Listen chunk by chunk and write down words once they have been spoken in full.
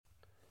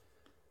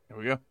Here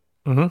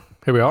we go.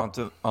 Here we are.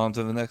 On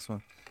to the next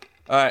one.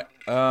 All right.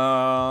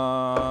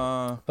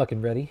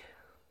 Fucking ready.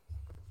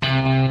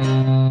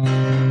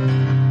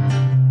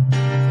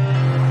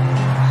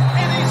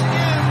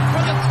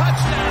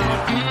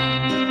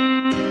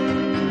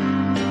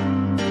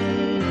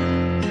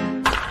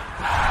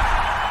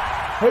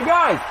 Hey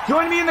guys,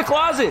 join me in the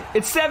closet.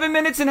 It's 7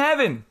 minutes in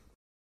heaven.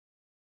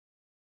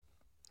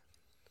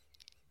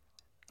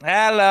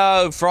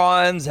 Hello,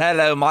 friends.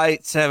 Hello,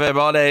 mates,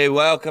 everybody.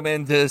 Welcome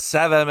into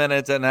 7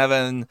 Minutes in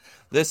Heaven.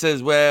 This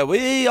is where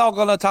we are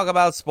going to talk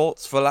about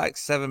sports for like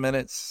 7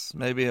 minutes,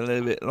 maybe a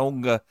little bit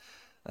longer.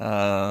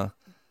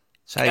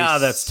 Chase.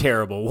 That's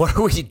terrible. What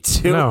are we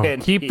doing? No,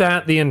 keep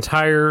that the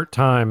entire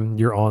time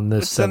you're on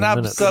this. It's an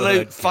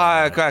absolute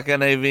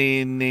firecracking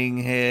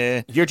evening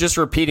here. You're just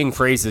repeating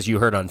phrases you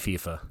heard on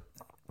FIFA.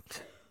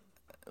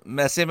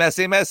 Messy,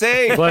 messy,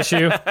 messy. Bless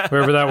you.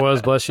 Whoever that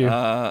was, bless you.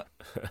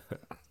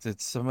 Did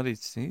somebody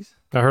sneeze?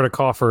 I heard a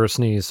cough or a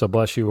sneeze, so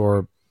bless you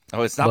or...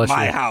 Oh, it's not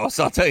my house,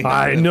 I'll tell you.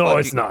 I know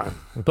it's not.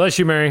 Bless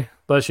you, Mary.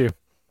 Bless you.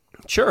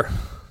 Sure.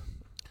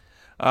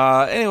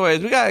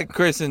 Anyways, we got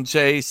Chris and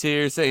Chase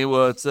here. Say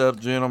what's up,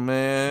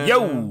 gentlemen.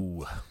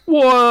 Yo.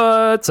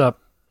 What's up?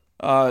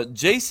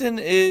 Jason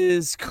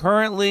is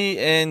currently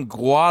in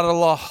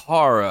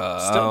Guadalajara.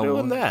 Still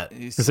doing that.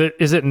 Is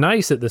it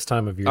nice at this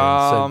time of year?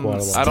 I I don't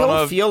know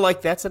don't if feel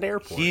like that's an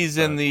airport. he's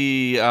in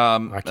the I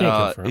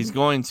can't confirm. he's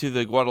going to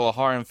the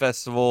Guadalajaran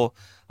festival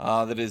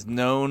that is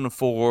known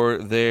for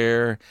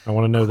their I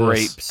want to know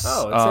grapes. this.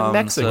 Oh, it's in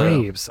Mexico.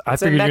 Grapes. I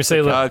It's in figured you were going to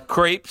say... Mexico.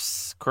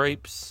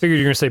 Crepes. Figured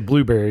you were going to say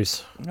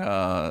blueberries.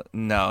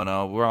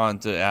 No, we're on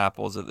to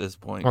apples at this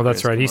point. Oh,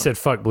 that's Chris. right. He Come on. said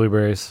fuck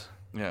blueberries.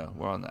 Yeah,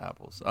 we're on the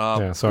apples.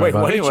 Yeah, sorry Wait,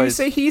 about what it. did you Anyways.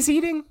 say he's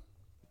eating?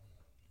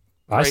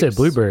 I said Grapes.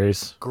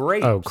 blueberries.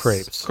 Grapes. Oh,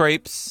 crepes.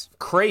 Crepes.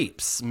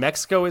 Crepes.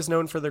 Mexico is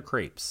known for their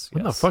crepes.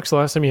 When the Yes. fuck's the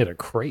last time you had a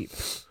crepe?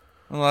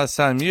 When the last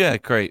time you had a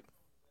crepe?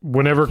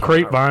 Whenever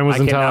Grapevine was I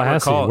in cannot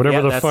Tallahassee. recall. Whatever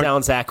Yeah, the that fuck.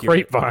 sounds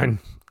accurate. Grapevine.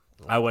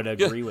 I would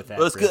agree with that.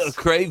 Let's Chris. get a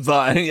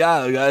grapevine.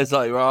 Yeah, guys,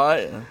 like,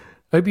 right?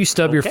 I hope you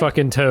stub your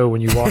fucking toe when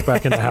you walk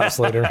back in the house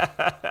later.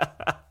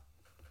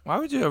 Why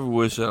would you ever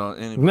wish that on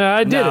anybody? No,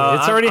 I did No, it.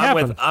 It's already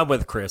happened. I'm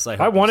with Chris.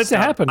 I want it to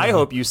happen I now.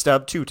 hope you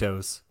stub 2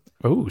 toes.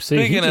 Oh, see,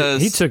 Speaking of-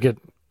 he took it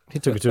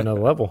to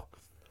another level.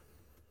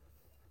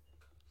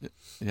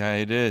 Yeah,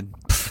 he did.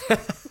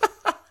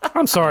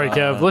 I'm sorry,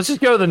 Kev. Let's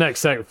just go to the next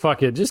segment.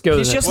 Fuck it. Just go to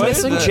He's the next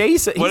just missing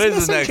Jason. What He's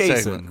is the missing next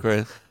Jason.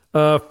 segment,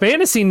 Chris?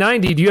 Fantasy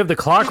 90. Do you have the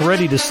clock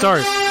ready to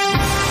start?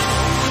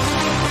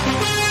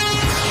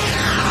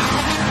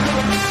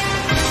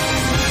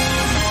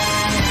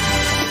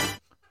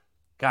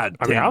 God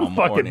I mean, damn, I'm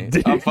fucking... horny.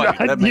 Dude, I'm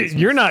fucking- that makes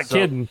me you're not so-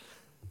 kidding.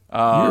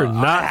 You're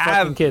not I have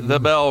fucking kidding. the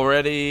bell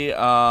ready.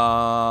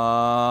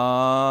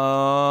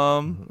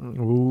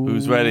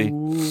 Who's ready?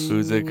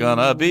 Who's it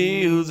gonna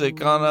be? Who's it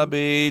gonna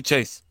be?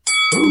 Chase.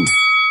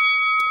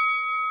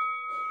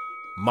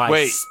 My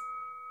Wait. s-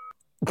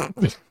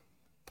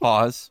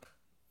 Pause.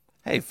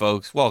 Hey,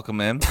 folks,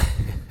 welcome in.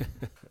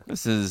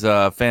 This is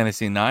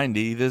Fantasy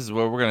 90. This is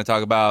where we're going to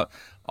talk about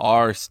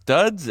our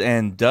studs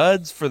and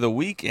duds for the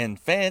week in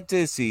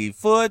fantasy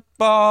football.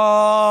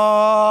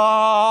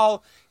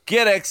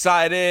 Get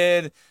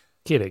excited.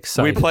 Get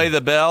excited. We play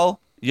the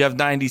bell. You have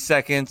 90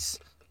 seconds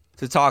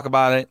to talk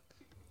about it.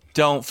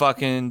 Don't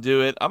fucking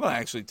do it. I'm going to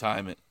actually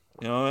time it.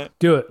 You know what?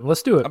 Do it.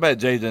 Let's do it. I bet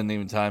Jay doesn't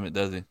even time it,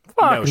 does he?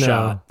 Fuck no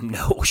shot.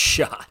 No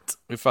shot.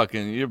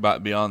 You're about to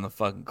be on the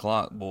fucking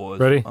clock, boys.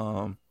 Ready?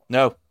 No.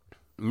 No.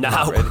 No,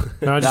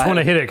 I just want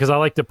to hit it because I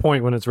like to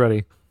point when it's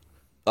ready.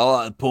 I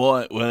like to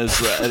point when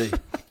it's ready.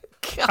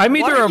 I'm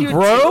either What a are you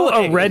bro, a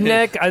doing?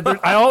 redneck.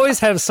 I always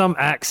have some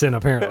accent,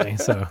 apparently,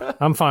 so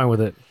I'm fine with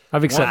it.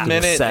 I've 1 accepted it.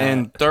 minute sad.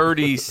 and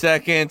 30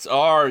 seconds.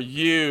 Are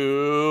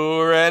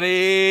you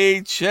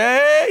ready,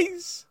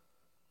 Chase?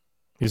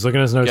 He's looking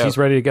at his notes. Go. He's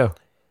ready to go.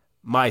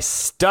 My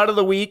stud of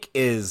the week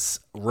is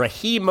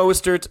Raheem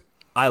Mostert.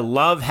 I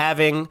love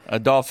having A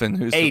dolphin.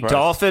 Who's a surprised?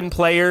 Dolphin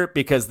player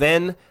because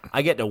then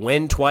I get to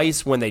win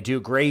twice when they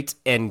do great.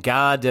 And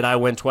God, did I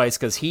win twice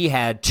because he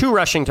had 2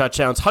 rushing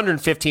touchdowns,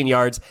 115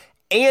 yards,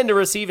 and a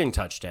receiving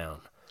touchdown.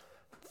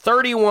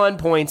 31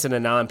 points in a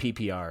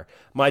non-PPR.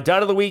 My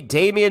dud of the week,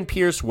 Dameon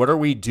Pierce. What are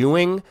we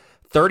doing?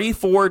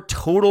 34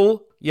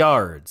 total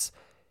yards.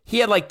 He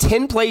had like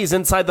 10 plays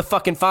inside the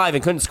fucking 5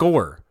 and couldn't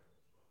score.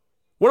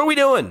 What are we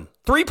doing?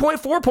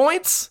 3.4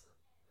 points?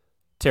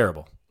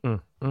 Terrible.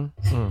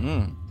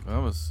 That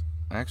was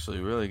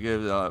actually really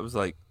good. It was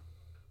like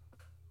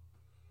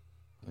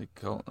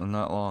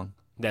not long.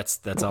 That's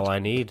all I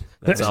need.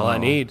 That's all I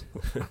need.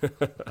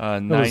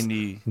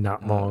 90.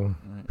 Not long.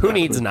 Who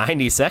needs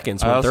 90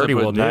 seconds I when also 30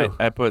 put will do?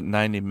 I put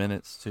 90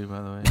 minutes too,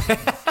 by the way.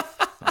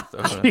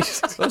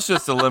 Let's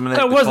just eliminate.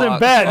 That the wasn't clock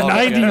bad.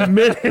 altogether. 90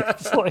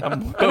 minutes. Like,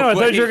 I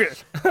thought you were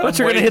I'm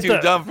going way to hit too the.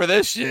 dumb for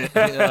this shit.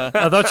 Yeah.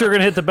 I thought you were going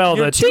to hit the bell.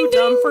 You're The too ding,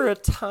 dumb ding. for a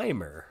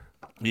timer.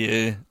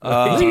 Yeah.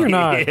 No, you're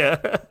not. Yeah.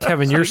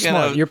 Kevin, you're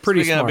smart. You're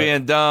pretty Speaking smart. of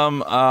being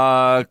dumb,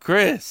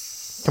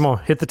 Chris. Come on,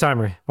 hit the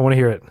timer. I want to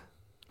hear it.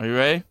 Are you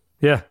ready?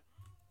 Yeah.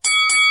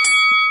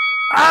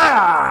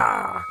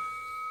 Ah!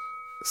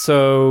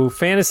 So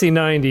Fantasy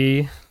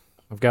 90.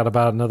 I've got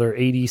about another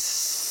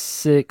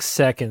 86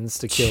 seconds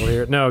to kill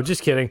here. No,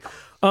 just kidding.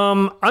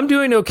 I'm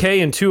doing okay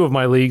in 2 of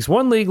my leagues.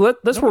 One league,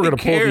 that's where we're going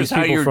to pull these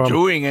people how you're from.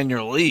 doing in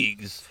your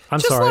leagues. I'm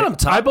Just sorry. let him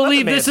talk. I Let believe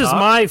the man this is talk.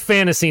 my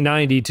Fantasy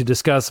 90 to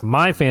discuss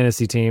my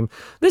fantasy team.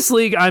 This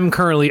league, I'm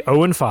currently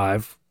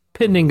 0-5,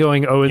 pending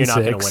going 0-6. You're not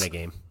going to win a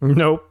game.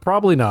 Nope,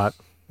 probably not.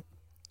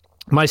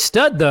 My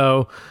stud,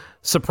 though,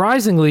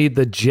 surprisingly,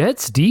 the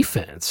Jets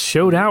defense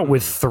showed out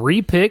with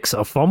 3 picks,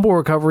 a fumble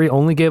recovery,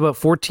 only gave up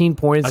 14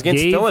 points.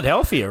 Against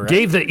Philadelphia, right?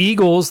 Gave the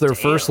Eagles their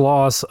first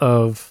loss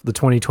of the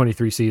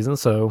 2023 season.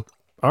 So,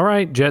 all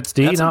right, Jets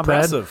D, That's not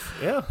impressive.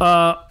 bad.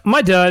 Yeah.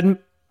 My dud,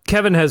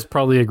 Kevin has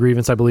probably a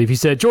grievance, I believe. He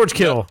said, George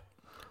Kittle.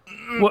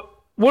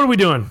 What are we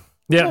doing?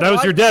 Yeah, that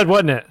was your dad,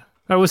 wasn't it?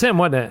 That was him,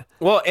 wasn't it?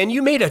 Well, and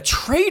you made a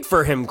trade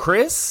for him,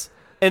 Chris.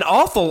 An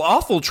awful,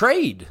 awful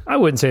trade. I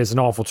wouldn't say it's an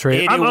awful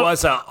trade. It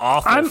was an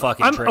awful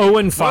fucking I'm trade.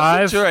 0-5.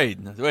 What's the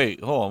trade?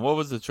 Wait, hold on. What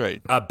was the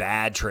trade? A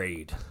bad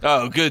trade.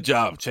 Oh, good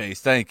job, Chase.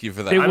 Thank you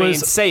for that. It I mean,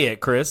 was- say it,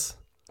 Chris.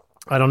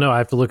 I don't know. I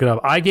have to look it up.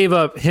 I gave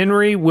up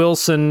Henry,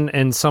 Wilson,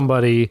 and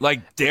somebody.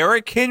 Like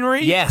Derrick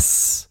Henry?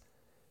 Yes.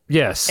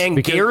 Yes. And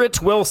because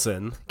Garrett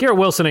Wilson. Garrett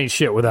Wilson ain't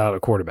shit without a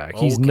quarterback.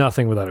 He's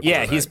nothing without a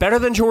quarterback. Yeah, he's better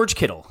than George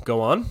Kittle. Go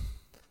on.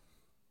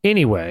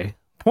 Anyway,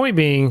 point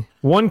being,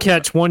 1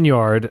 catch, 1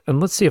 yard, and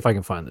let's see if I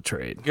can find the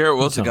trade. Garrett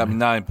Wilson got me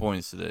 9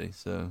 points today,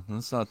 so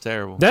that's not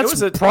terrible.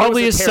 That's It was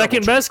probably a his terrible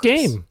second trade, best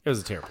Chris. game. It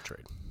was a terrible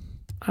trade.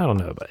 I don't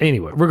know, but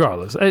anyway,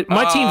 regardless,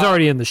 my team's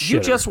already in the shit. You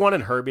just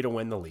wanted Herbie to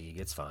win the league.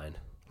 It's fine.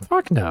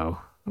 Fuck no.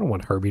 I don't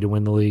want Herbie to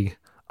win the league.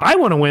 I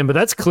want to win, but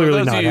that's clearly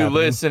For those not of you happening.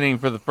 listening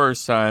for the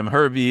first time,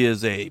 Herbie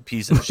is a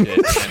piece of shit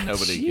and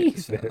nobody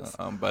gets.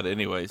 But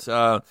anyways,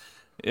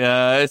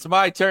 it's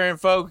my turn,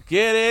 folks.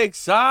 Get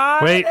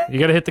excited. Wait, you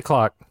got to hit the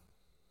clock.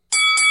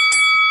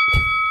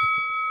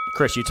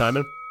 Chris, you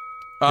timing?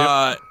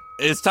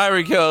 It's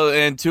Tyreek Hill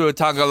and Tua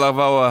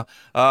Tagovailoa.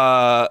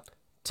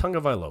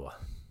 Tagovailoa.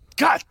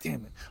 God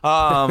damn it.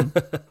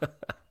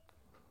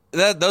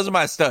 Those are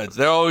my studs.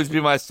 They'll always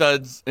be my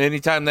studs.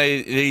 Anytime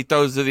he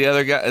throws to the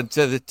other guy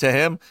to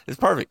him, it's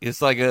perfect.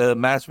 It's like a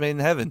match made in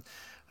heaven.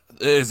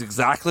 It's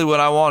exactly what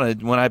I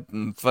wanted when I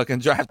fucking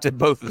drafted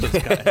both of those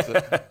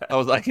guys. I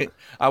was like,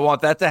 I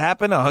want that to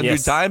happen 100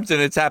 times,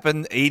 and it's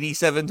happened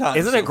 87 times.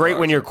 Isn't it so great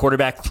far. when your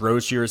quarterback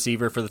throws to your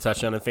receiver for the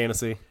touchdown in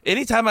fantasy?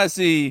 Anytime I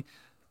see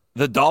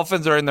the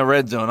Dolphins are in the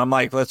red zone, I'm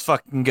like, let's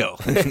fucking go.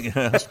 You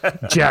know?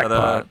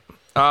 Jackpot.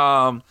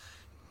 And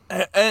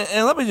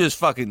let me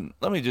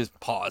just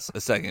pause a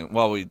second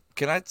while I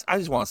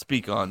just want to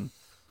speak on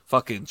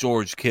fucking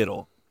George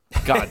Kittle.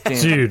 God damn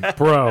it. Dude,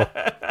 bro.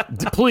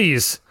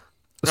 Please.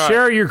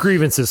 Share your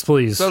grievances,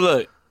 please. So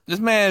look, this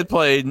man has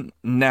played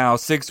now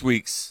 6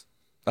 weeks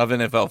of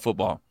NFL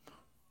football.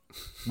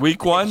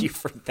 Week 1, Thank you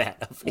for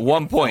that.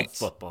 1 point.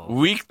 Football.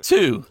 Week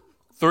 2,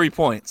 3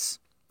 points.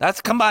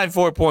 That's combined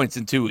 4 points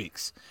in 2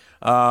 weeks.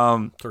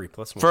 3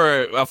 plus 1.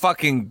 For a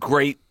fucking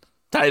great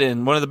tight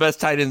end, one of the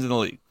best tight ends in the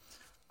league.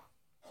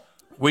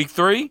 Week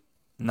 3,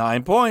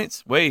 9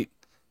 points. Wait,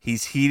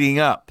 he's heating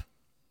up.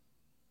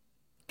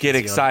 Get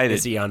excited.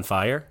 Is he on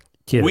fire?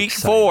 Get Week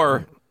excited.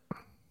 4,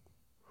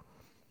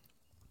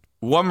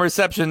 1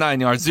 reception, 9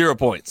 yards, 0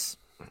 points.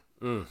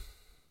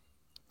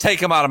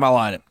 Take him out of my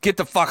lineup. Get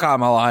the fuck out of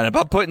my lineup.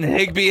 I'm putting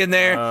Higbee in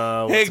there.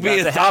 Higbee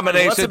is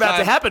domination. What's about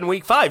to happen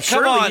week 5?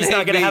 Come Surely on, he's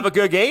not going to Higbee. have a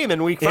good game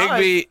in week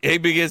 5.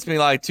 Higbee gets me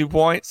like 2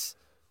 points.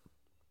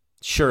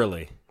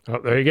 Surely. Oh,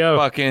 there you go.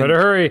 Fucking- Better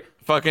hurry.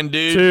 Fucking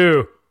dude.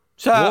 2,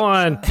 Shut up.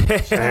 1.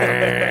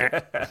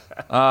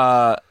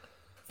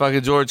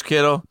 Fucking George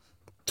Kittle,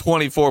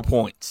 24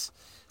 points.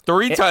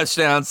 3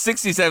 touchdowns,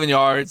 67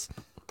 yards.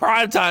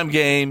 Primetime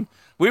game.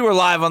 We were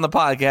live on the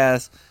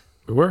podcast.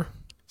 We were.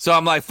 So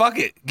I'm like, fuck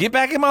it. Get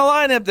back in my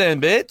lineup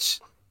then, bitch.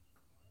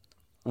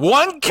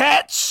 1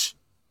 catch.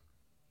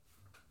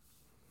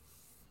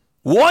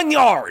 1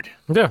 yard.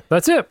 Yeah,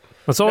 that's it.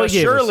 That's all Now, he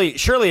gave us.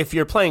 surely, if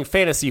you're playing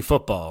fantasy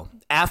football,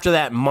 after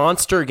that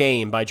monster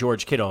game by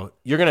George Kittle,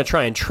 you're going to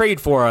try and trade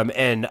for him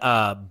and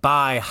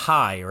buy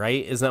high,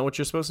 right? Isn't that what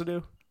you're supposed to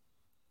do?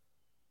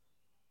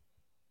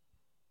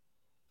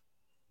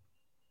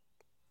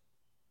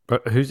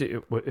 But who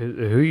you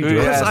Who doing?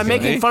 has- I'm Asking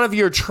making me? fun of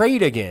your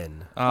trade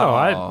again.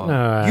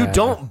 I You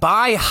don't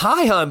buy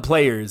high on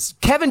players.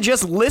 Kevin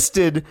just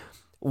listed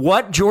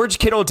what George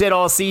Kittle did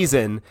all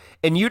season,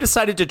 and you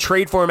decided to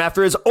trade for him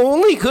after his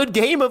only good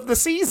game of the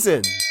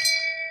season.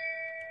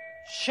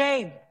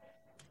 Shame.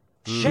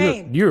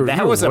 Shame.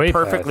 That was a way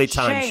perfectly past.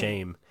 timed Shame.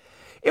 shame.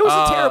 It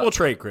was a terrible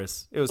trade,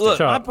 Chris. It was Look,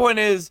 Shut my up. point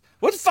is,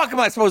 what the fuck am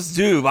I supposed to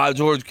do about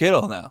George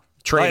Kittle now?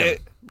 trade him.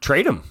 Like,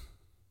 Trade him.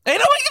 ain't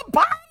nobody can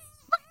buy.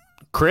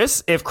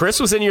 Chris, if Chris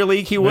was in your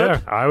league, he would.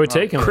 Yeah, I would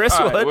take him. Chris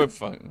All right, would. we're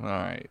fucking. All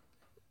right.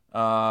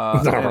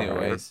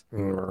 Anyways,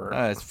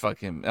 that's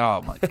fucking.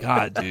 Oh my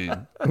god, dude.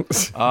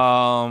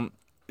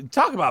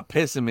 Talk about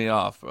pissing me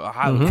off.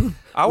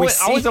 I went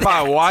see to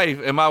my that. wife,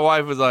 and my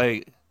wife was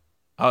like,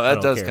 "Oh, that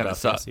don't does care kind of about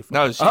suck." fantasy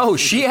football. No,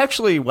 She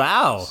actually,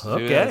 wow.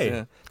 Okay.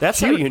 yeah. That's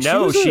how you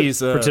know was a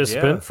she's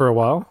participant for a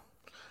while.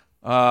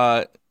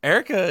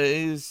 Erica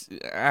is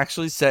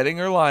actually setting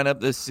her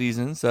lineup this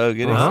season, so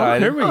get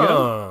excited. Here we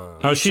go.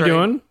 How's she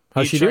doing?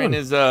 How's she doing?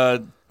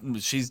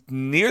 She's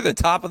near the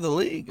top of the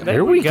league.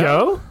 There we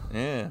go.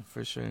 Yeah,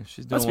 for sure.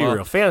 She's doing Let's be well.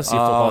 real. Fantasy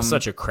football is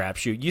such a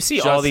crapshoot. You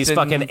see all these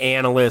fucking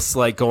analysts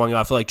like going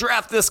off like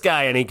draft this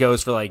guy, and he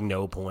goes for like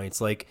no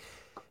points. Like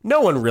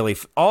no one really.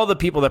 All the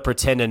people that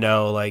pretend to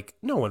know, like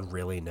no one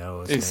really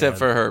knows. Except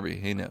for Herbie,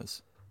 he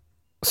knows.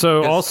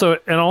 So also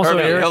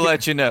Herbie, Eric, he'll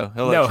let you know.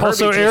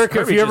 also Eric,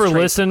 if you ever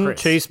listen,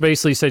 Chris. Chase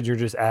basically said you're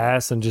just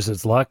ass and just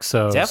it's luck.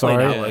 So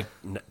Definitely sorry, not. Like,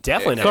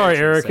 definitely not. sorry, what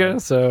you Erica.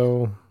 said.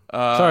 So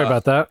sorry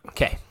about that.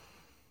 Okay.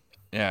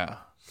 Yeah.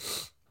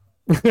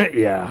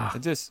 Yeah.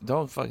 Just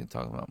don't fucking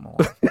talk about more.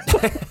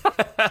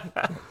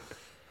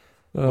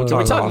 We'll Can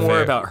we talk off more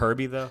air. about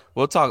Herbie though?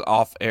 We'll talk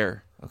off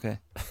air, okay?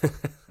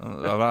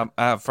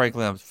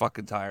 Frankly, I'm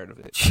fucking tired of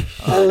it.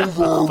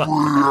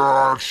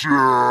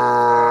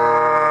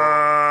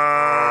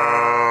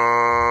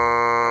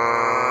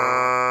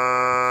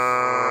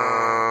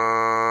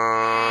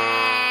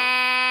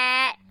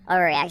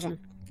 Overreaction.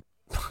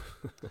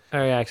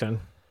 Reaction.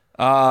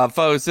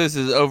 Folks, this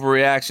is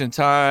overreaction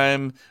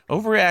time.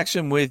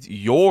 Overreaction with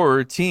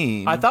your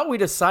team. I thought we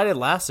decided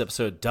last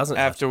episode it doesn't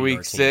have after to be week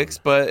our team. 6,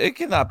 but it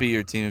cannot be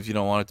your team if you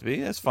don't want it to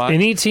be. That's fine.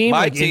 Any team?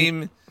 My Like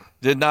team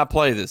did not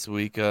play this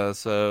week,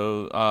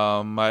 so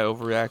my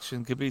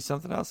overreaction could be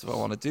something else if I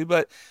wanted to.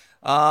 But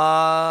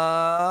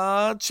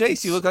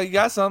Chase, you look like you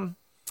got something.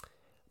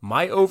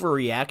 My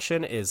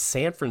overreaction is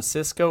San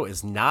Francisco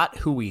is not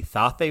who we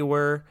thought they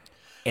were,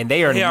 and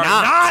they are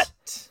not.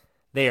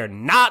 They are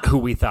not who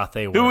we thought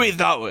they were. Who we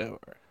thought we were.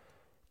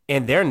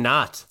 And they're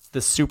not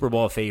the Super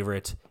Bowl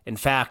favorite. In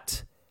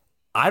fact,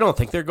 I don't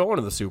think they're going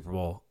to the Super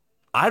Bowl.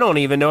 I don't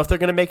even know if they're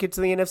going to make it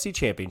to the NFC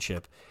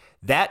Championship.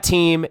 That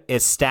team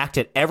is stacked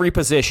at every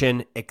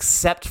position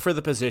except for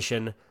the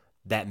position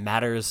that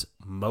matters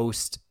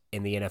most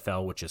in the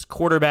NFL, which is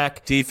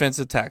quarterback.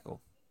 Defensive tackle.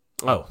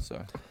 Oh,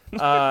 Sorry.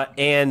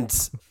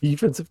 and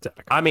Defensive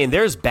tackle. I mean,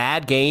 there's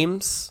bad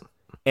games,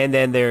 and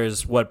then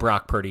there's what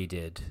Brock Purdy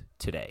did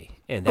today.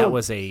 And that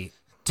was a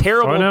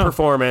terrible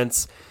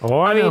performance.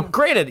 I mean,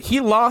 granted,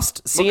 he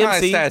lost CMC. What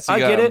kind of stats you I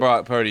got get on it.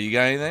 Brock Purdy? You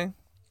got anything?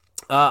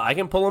 I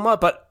can pull him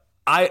up, but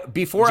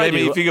before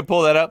Jamie, I do, if you could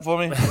pull that up for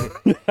me.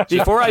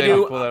 before I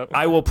Jamie, pull that do, up.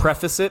 I will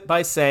preface it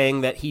by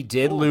saying that he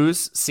did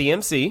lose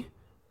CMC,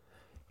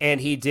 and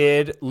he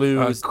did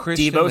lose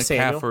Christian Deebo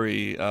Samuel,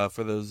 McCaffrey,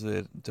 for those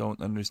that don't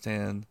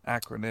understand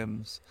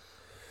acronyms.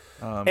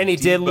 and he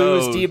did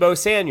lose Deebo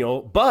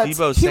Samuel, but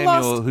Deebo he Samuel,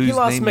 lost, whose he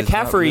lost name is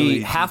not McCaffrey really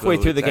halfway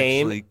Deebo, through the it's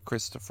game. actually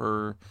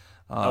Christopher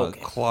Okay.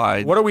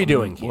 Clyde. What are we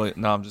doing here? Wait,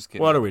 no, I'm just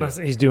kidding. What are we doing?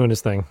 He's doing his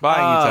thing. Buying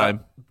you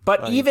time.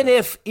 But even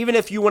if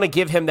you want to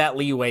give him that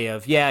leeway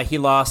of he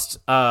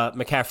lost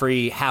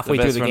McCaffrey halfway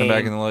The best through the running game.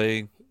 back in the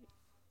league.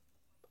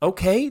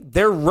 Okay,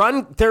 their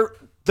run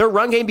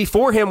game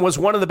before him was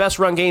one of the best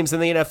run games in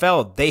the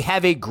NFL. They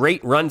have a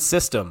great run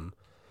system.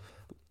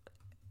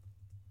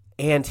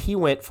 And he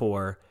went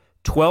for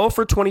 12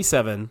 for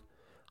 27,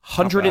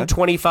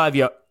 125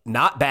 yards.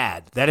 Not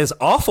bad. That is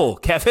awful,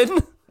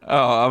 Kevin.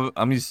 Oh,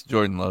 I'm used to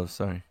Jordan Love.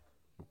 Sorry.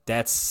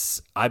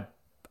 That's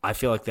I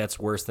feel like that's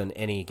worse than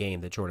any game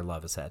that Jordan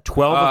Love has had.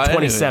 12 of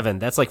 27. Anyway.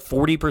 That's like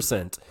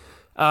 40%.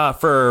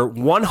 For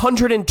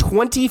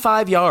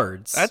 125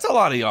 yards. That's a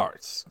lot of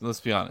yards. Let's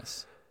be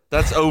honest.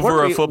 That's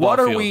over a football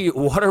field.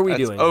 What are we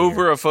That's doing?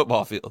 over here? a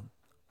football field.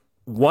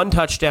 1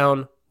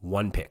 touchdown,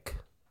 1 pick.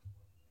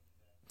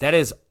 That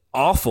is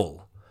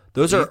awful.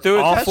 Those He are threw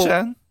a awful.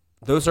 touchdown.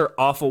 Those are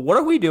awful. What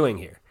are we doing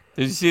here?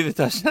 Did you see the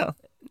touchdown?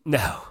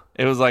 No.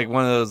 It was like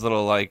one of those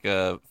little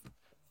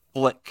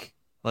flick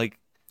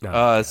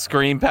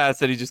screen pass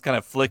that he just kind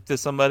of flicked to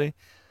somebody,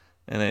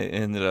 and it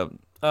ended up.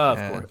 Of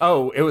course.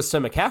 Oh, it was to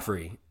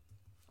McCaffrey.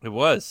 It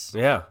was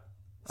Yeah.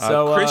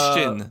 So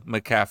Christian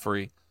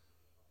McCaffrey.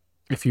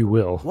 If you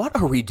will. what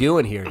are we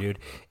doing here, dude?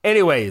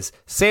 Anyways,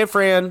 San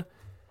Fran,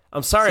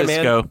 I'm sorry,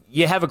 Cisco. man.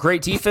 You have a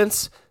great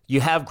defense. You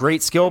have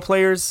great skill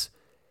players.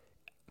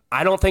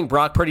 I don't think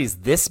Brock Purdy's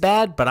this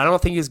bad, but I don't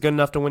think he's good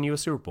enough to win you a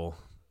Super Bowl.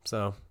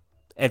 So,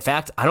 in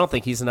fact, I don't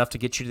think he's enough to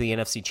get you to the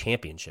NFC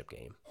Championship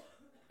game.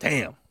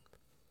 Damn.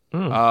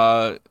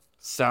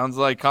 Sounds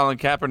like Colin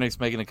Kaepernick's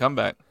making a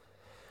comeback.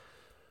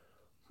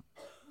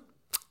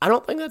 I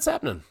don't think that's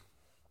happening.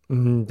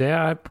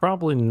 Yeah,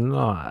 probably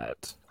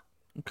not.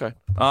 Okay.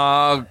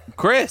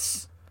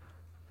 Chris,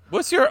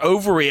 what's your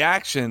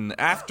overreaction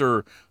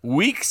after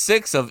week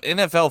 6 of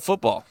NFL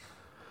football?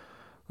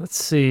 Let's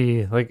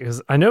see.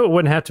 'Cause I know it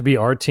wouldn't have to be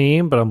our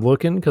team, but I'm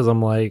looking because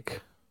I'm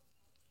like,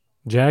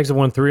 Jags have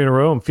won 3 in a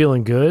row. I'm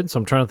feeling good, so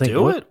I'm trying to think.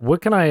 Do it.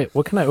 What can I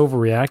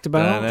overreact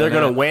about? They're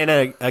going to win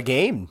a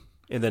game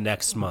in the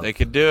next month. They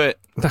could do it.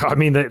 I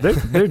mean, they're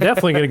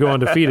definitely going to go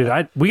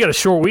undefeated. We got a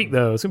short week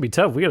though. It's going to be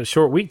tough. We got a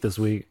short week this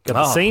week. Got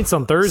the Saints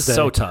on Thursday.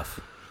 So tough.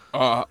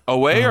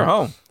 Away or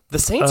home? The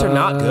Saints are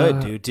not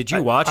good, dude. Did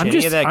you watch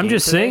any of that game I'm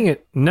just today? saying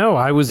it. No,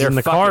 I was They're in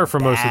the car fucking for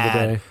most of the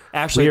bad. day.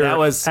 Actually, We that are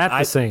was at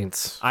the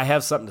Saints. I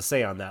have something to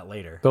say on that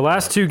later. The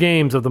last 2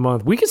 games of the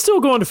month. We can still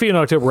go undefeated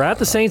in October. We're at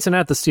the Saints and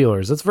at the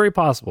Steelers. That's very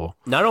possible.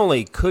 Not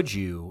only could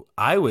you,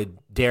 I would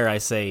dare I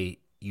say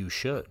you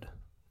should.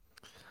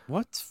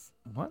 What?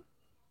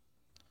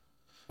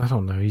 I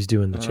don't know. He's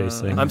doing the chase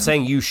thing. I'm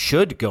saying you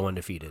should go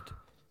undefeated.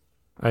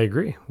 I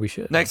agree. We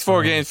should. Next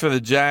 4 games for the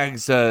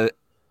Jags: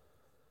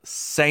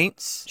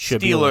 Saints,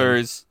 Should be a win.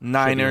 Steelers,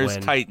 Niners,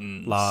 Win,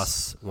 Titans.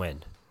 loss,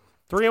 win.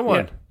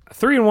 3-1.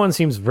 3-1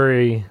 seems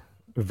very,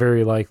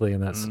 very likely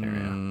in that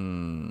scenario.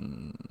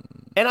 And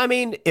I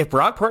mean, if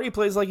Brock Purdy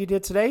plays like he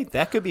did today,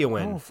 that could be a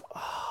win.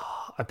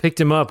 I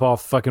picked him up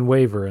off fucking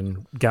waiver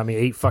and got me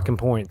 8 fucking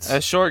points. A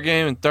short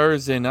game on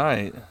Thursday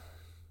night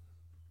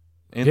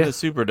in Yeah. the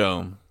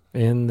Superdome.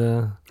 And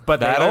But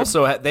they Batter.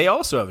 also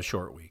have a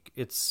short week.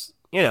 It's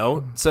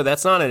so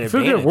that's not an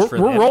feel advantage good.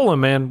 for We're them. rolling,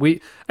 man.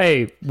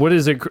 What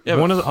is it? Yeah,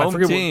 One but of the I home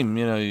forget team,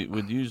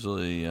 would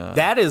usually.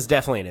 That is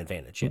definitely an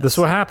advantage. Yes. This is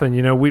what happened.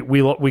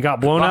 We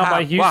got blown out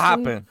by Houston. What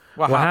happened?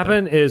 What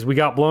happened is we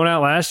got blown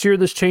out last year.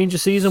 This change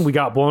of season, we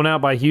got blown out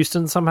by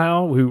Houston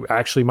somehow, who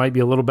actually might be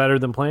a little better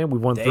than planned. We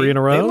won 3 in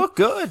a row. They look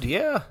good,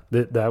 yeah.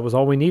 That was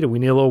all we needed. We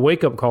need a little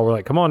wake up call. We're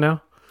like, come on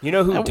now. You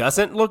know who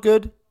doesn't look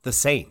good? The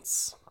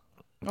Saints.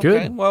 Good.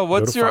 Okay, well, Go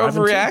what's to your 5 and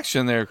 2.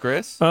 overreaction there,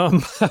 Chris?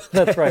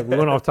 That's right. We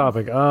went off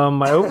topic.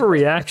 My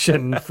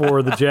overreaction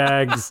for the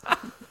Jags.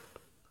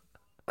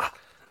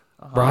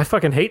 Bro, I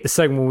fucking hate the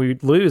segment when we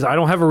lose. I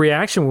don't have a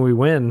reaction when we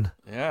win.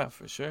 Yeah,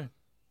 for sure.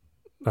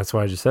 That's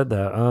why I just said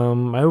that.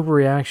 My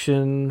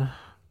overreaction.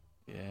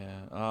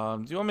 Yeah.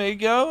 Do you want me to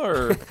go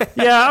or?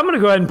 Yeah, I'm gonna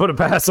go ahead and put a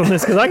pass on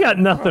this because I got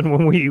nothing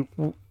when we.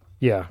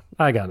 Yeah,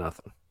 I got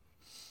nothing.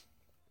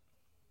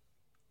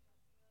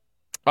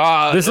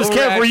 This is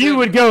Kev, where you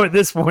would go at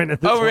this point.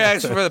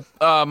 Overreaction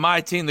for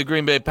my team, the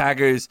Green Bay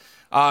Packers.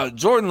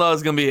 Jordan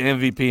Love's going to be an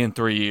MVP in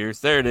 3 years.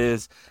 There it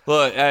is.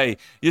 Look, hey,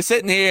 you're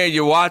sitting here,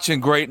 you're watching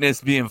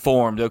greatness being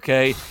formed,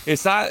 okay?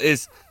 It's not,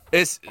 it's,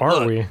 Are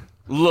look, we?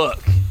 Look,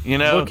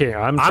 Okay,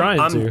 I'm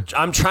trying to.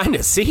 I'm trying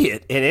to see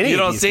it in any You of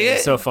don't these see games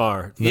it? so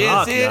far. You didn't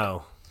Fuck see it?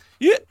 no.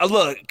 Yeah,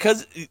 look,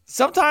 because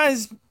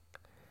sometimes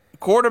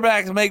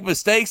quarterbacks make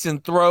mistakes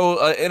and throw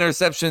an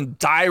interception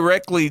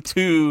directly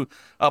to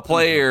a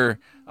player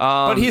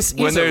But he's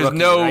when a there's rookie,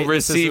 no right?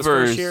 This is his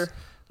first receivers.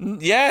 year?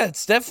 Yeah,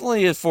 it's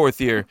definitely his 4th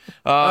year.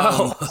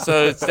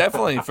 So it's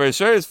definitely, for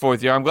sure, his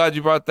 4th year. I'm glad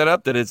you brought that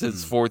up, that it's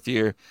his 4th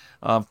year.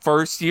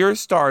 First year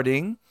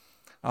starting.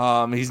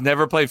 He's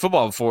never played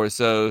football before,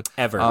 so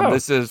Ever.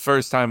 This is his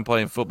first time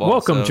playing football.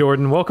 Welcome, so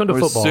Jordan. Welcome to we're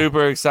football.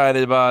 super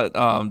excited about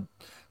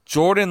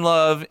Jordan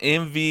Love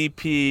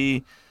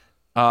MVP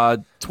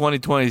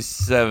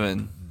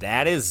 2027.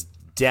 That is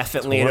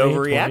definitely an 20,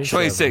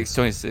 overreaction.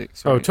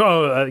 26. Oh,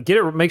 right. get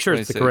it. Make sure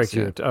it's the 26,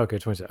 correct year. Okay,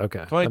 26. Okay,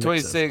 that makes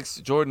sense. 2026,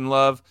 Jordan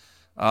Love.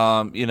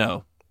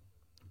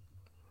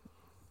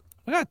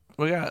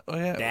 We got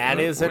That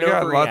is an we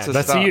got lots overreaction. of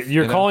That's stuff. the year,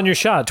 you're you know? calling your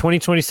shot.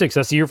 2026.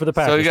 That's the year for the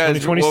Packers. So you guys,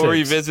 2026. we'll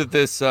revisit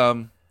this.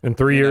 In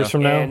 3 years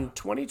from now, And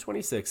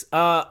 2026.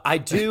 I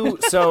do.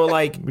 So,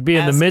 like. we'd be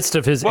in the midst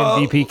of his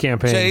MVP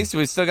campaign. Chase,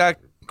 we still got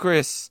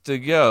Chris to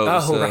go. Oh,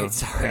 so, right.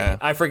 Sorry. yeah.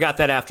 I forgot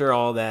that after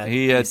all that.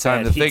 He had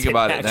time said, to he think didn't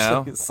about it now.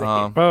 actually say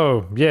it.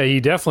 Oh, yeah, he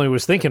definitely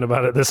was thinking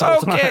about it this whole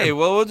time. Okay,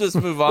 well, we'll just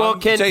move on. Well,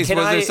 can Chase, was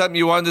I- there something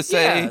you wanted to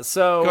say? Yeah,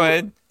 so. Go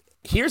ahead.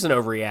 Here's an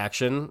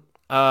overreaction.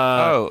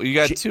 You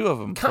got 2 of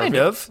them. Kind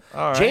Perfect. of.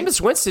 All right. Jameis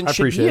Winston I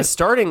should be appreciate a it.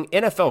 starting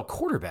NFL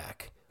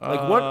quarterback.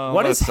 Like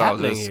what is let's all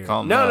happening just here?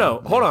 calm No, down.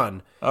 no, hold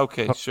on.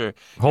 Okay, sure.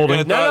 Holding.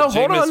 You're gonna No,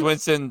 throw hold Jameis on.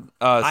 Winston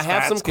I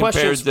have some stats compared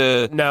questions.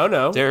 to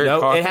No, Derek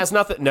Carr? it has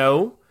nothing.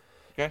 No,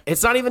 Okay.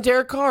 it's not even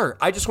Derek Carr.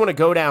 I just want to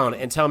go down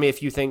and tell me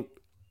if you think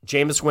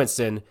Jameis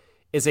Winston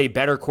is a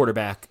better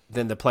quarterback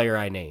than the player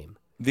I name.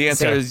 The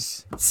answer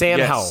is Sam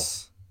yes. Howell.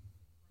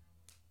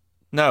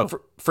 No,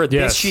 For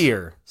Yes. this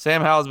year.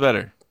 Sam Howell's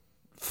better.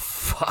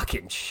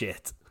 Fucking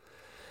shit.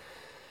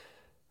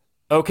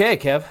 Okay,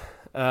 Kev.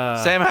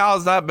 Sam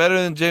Howell's not better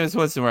than Jameis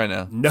Winston right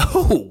now.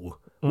 No.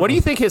 What do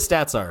you think his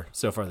stats are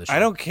so far this year? I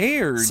don't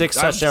care. 6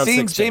 I've touchdowns,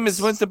 seen 6 picks. Jameis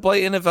Winston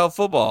play NFL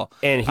football,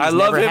 And he's I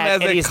love never him had,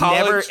 as and a he's college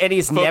never and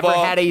he's never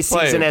football had a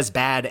season player. as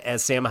bad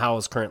as Sam Howell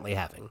is currently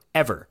having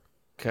ever.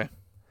 Okay,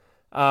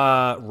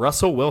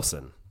 Russell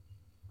Wilson,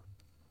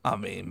 I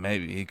mean,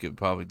 maybe he could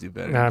probably do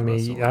better. I than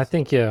Russell mean, I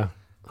think, yeah.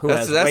 who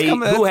That's- has that's way,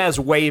 coming- who that's- has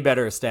way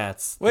better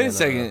stats. Wait a than,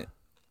 second.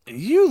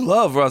 You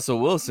love Russell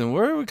Wilson.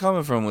 Where are we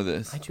coming from with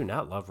this? I do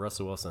not love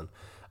Russell Wilson.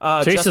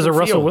 Chase Justin is a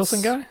Russell Fields.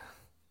 Wilson guy?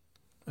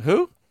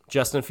 Who?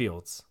 Justin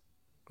Fields.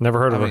 Never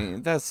heard I of him.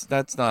 mean, that's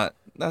not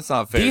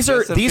fair. These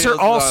Justin are Fields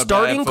all is on a bad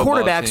starting football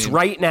quarterbacks team.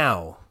 right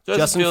now.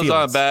 Justin Fields on a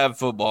Fields. bad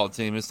football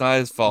team. It's not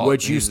his fault.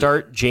 Would you He's-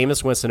 start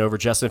Jameis Winston over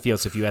Justin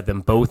Fields if you had them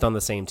both on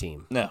the same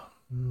team? No,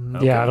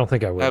 Yeah, I don't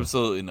think I would.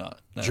 absolutely not.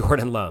 No.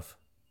 Jordan Love.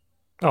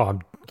 Oh,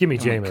 give me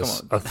on,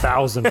 Jameis. come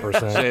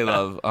 1,000%. J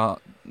Love.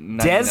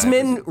 99%.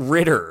 Desmond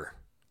Ritter.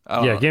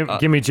 Yeah,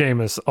 give me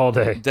Jameis all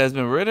day.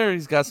 Desmond Ritter,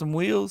 he's got some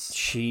wheels.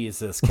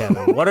 Jesus,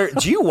 Kevin.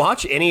 Do you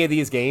watch any of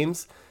these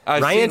games?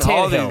 I've Ryan seen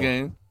all these Tannehill.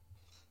 games.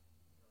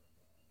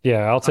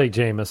 Yeah, I'll take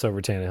Jameis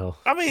over Tannehill.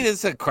 I mean,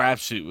 it's a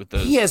crapshoot with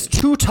those. He has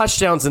 2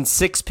 touchdowns and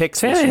 6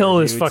 picks. this Tannehill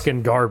year, is dude.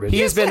 fucking garbage.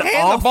 He's been hand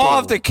awful. the ball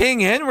off to King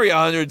Henry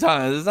 100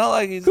 times. It's not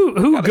like he's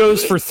Who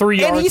goes for 3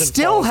 yards And he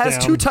still falls has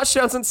down? 2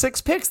 touchdowns and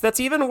 6 picks. That's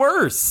even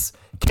worse.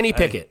 Kenny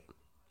Pickett.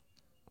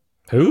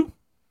 Who?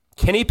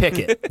 Kenny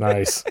Pickett.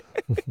 Nice.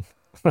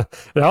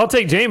 I'll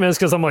take Jameis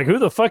because I'm like, who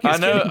the fuck is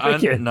Kenny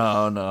Pickett? No,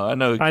 I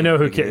know. I know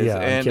who Pickett is, yeah,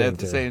 I'm and kidding at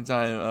the too. same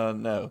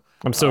time, no.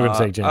 I'm still going to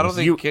take Jameis. I don't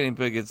think Kenny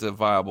Pickett's a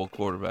viable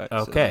quarterback. so-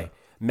 Okay.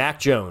 Mac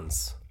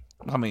Jones.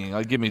 I mean,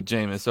 give me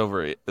Jameis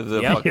over it.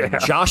 Yeah.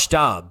 Josh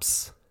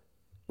Dobbs.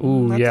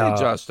 Ooh, I'll yeah. take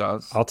Josh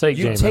Dobbs. I'll take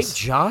You Jameis. take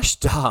Josh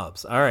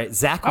Dobbs. All right.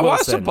 Zach I watched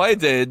Wilson. him play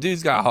today. The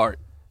dude's got heart.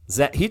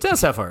 He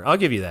does have heart. I'll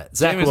give you that.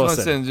 Zach Jameis Wilson.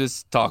 Winston,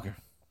 just talker.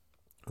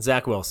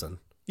 Zach Wilson.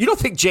 You don't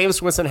think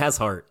James Winston has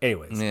heart?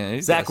 Anyways. Yeah,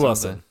 he's Zach got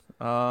Wilson.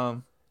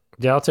 something.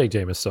 Yeah, I'll take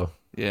Jameis still.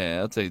 Yeah,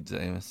 I'll take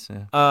Jameis.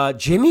 Yeah.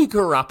 Jimmy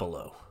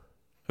Garoppolo.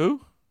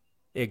 Who?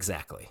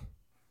 Exactly.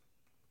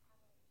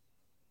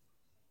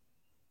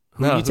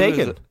 Who No, are you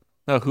taking? is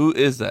No, who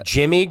is that?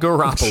 Jimmy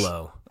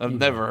Garoppolo. I've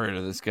never heard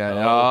of this guy.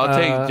 I'll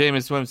take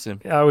Jameis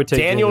Winston. I would take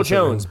Daniel Jameis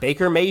over Jones. him.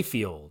 Baker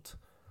Mayfield.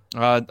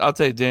 I'll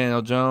take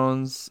Daniel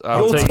Jones.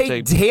 You'll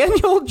take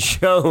Daniel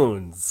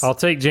Jones. I'll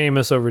take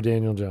Jameis over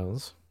Daniel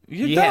Jones.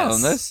 You're Yes.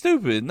 dumb. That's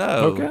stupid. No.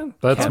 Okay,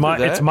 that's Can't my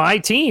do that. it's my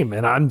team,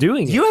 and I'm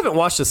doing it. You haven't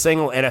watched a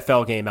single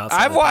NFL game outside.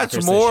 I've the watched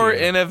Packers more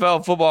this year. NFL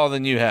football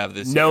than you have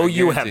this year. No, I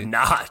you have guarantee.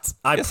 not.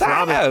 Yes,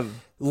 I have.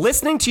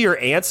 Listening to your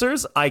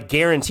answers, I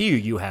guarantee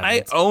you haven't.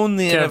 I own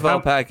the Kev, NFL how-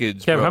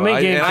 package. Kev, bro. how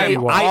many games and have you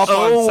I'm watched?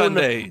 off on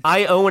Sunday.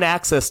 I own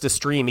access to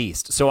Stream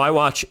East, so I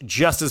watch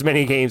just as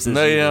many games as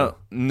No, you you do. don't.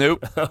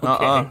 Nope.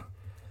 Okay.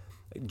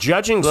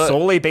 Judging Look.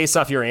 solely based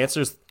off your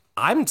answers,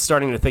 I'm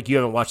starting to think you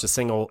haven't watched a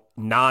single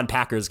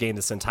non-Packers game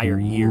this entire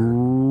year.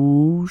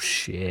 Oh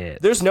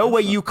shit! There's no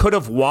way you could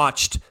have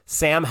watched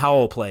Sam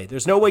Howell play.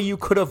 There's no way you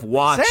could have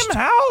watched Sam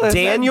Howell has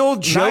Daniel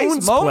had Jones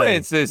nice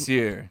moments this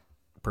year.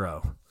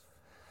 bro.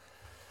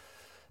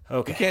 You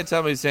Okay. can't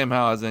tell me Sam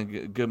Howell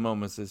hasn't good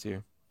moments this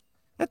year.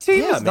 That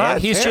team Yeah, is man.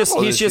 not He's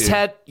terrible just this year.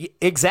 had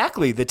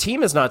exactly. The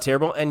team is not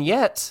terrible, and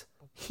yet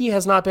he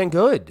has not been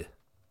good.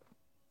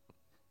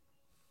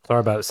 Sorry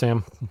about it,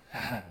 Sam.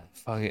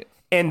 Fuck it.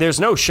 And there's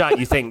no shot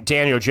you think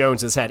Daniel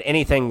Jones has had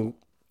anything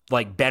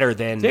like better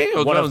than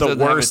Daniel one Jones of the doesn't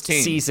have a worst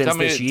team. seasons tell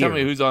me, this year. Tell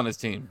me who's on his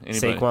team.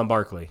 Anybody? Saquon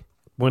Barkley.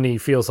 When he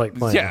feels like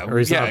playing, or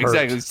he's not hurt.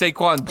 exactly.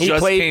 Saquon He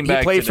just played. came He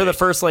back. played for the today.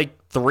 first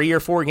like 3 or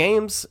 4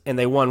 games, and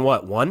they won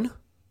what? 1?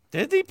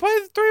 Did he play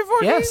 3 or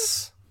 4 games?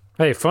 Yes.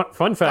 Hey, fun I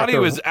fact. thought he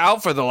though, was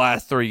out for the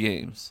last 3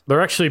 games.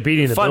 they're actually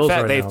beating the Fun Bills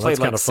fact: right they've now. played That's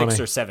like kind of 6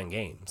 funny. or 7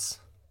 games,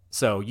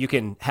 so you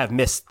can have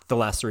missed the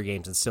last 3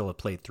 games and still have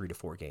played 3 to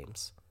 4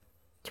 games.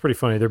 It's pretty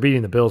funny. They're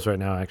beating the Bills right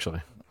now.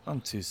 Actually,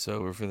 I'm too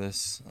sober for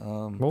this.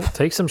 well,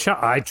 take some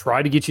shot. I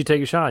tried to get you to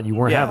take a shot. You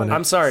weren't having it.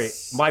 I'm sorry.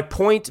 My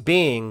point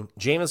being,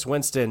 Jameis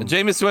Winston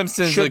Jameis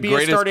Winston's should the be a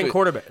greatest starting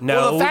quarterback.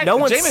 No, no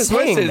one's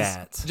saying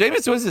that.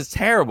 Jameis Winston's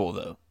terrible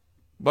though.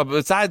 But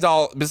besides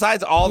all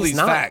He's these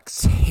not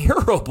facts,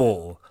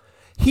 terrible.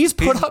 He's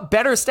put up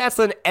better stats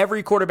than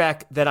every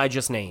quarterback that I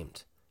just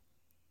named.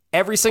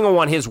 Every single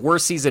one, his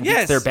worst season beats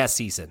Yes. their best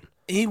season.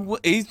 he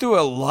threw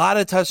a lot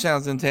of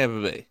touchdowns in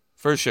Tampa Bay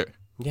for sure.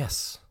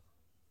 Yes.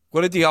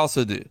 What did he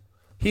also do?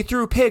 He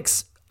threw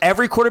picks.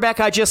 Every quarterback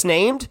I just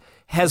named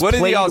has What did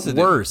he played also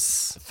do?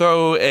 worse.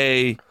 Throw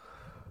a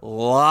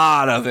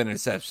lot of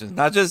interceptions,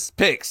 not just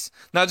picks,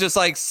 not just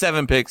like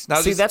 7 picks. Not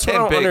See, just that's what 10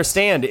 I don't picks.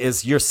 understand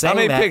is you're saying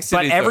many that, picks did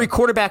but he every throw?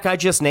 quarterback I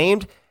just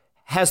named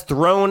has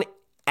thrown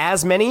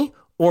as many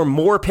or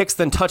more picks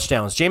than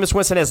touchdowns. Jameis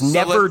Winston has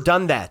never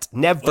done that.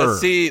 Never.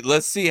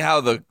 Let's see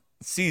how the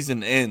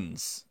season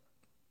ends.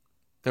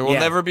 There will Yeah.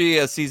 never be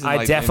a season. I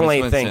like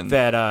definitely Jameis think Winston.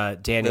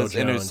 that Daniel That's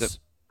Jones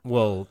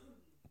will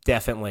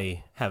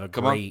definitely have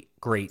a on.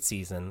 great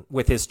season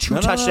with his 2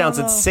 no, touchdowns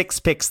no. and 6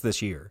 picks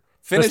this year.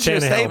 Finish your Tannehill,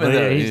 statement. but yeah,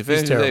 Though. he's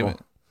Finish your terrible.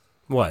 statement.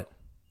 What?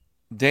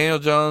 Daniel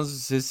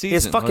Jones, his season.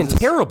 It's fucking What's it-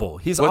 terrible.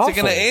 He's What's awful. it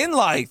going to end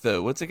like,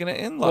 though? What's it going to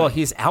end like? Well,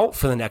 he's out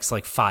for the next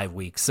like 5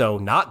 weeks, so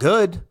not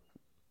good.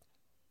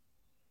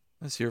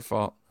 That's your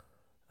fault.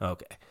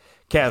 Okay.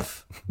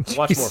 Kev,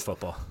 watch more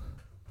football.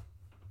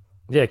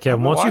 Yeah,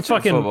 Kevin. Once you watching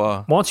fucking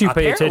football. once you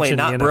pay Apparently attention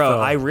not, to the bro.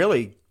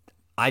 NFL,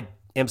 I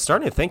am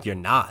starting to think you're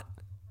not.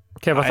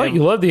 Kev, I thought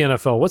you loved the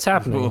NFL. What's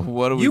happening?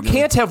 What are we You doing?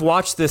 can't have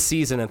watched this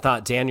season and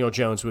thought Daniel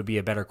Jones would be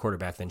a better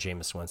quarterback than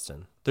Jameis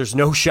Winston. There's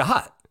no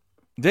shot.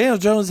 Daniel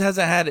Jones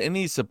hasn't had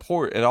any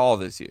support at all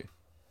this year.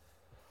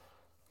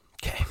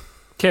 Okay.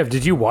 Kev,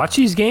 did you watch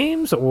these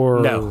games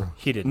or No,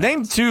 he didn't.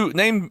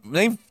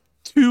 Name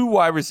two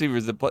wide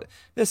receivers that play.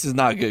 This is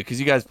not good because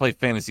you guys play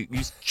fantasy.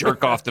 You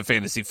jerk off to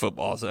fantasy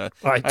football. So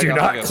I do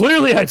not.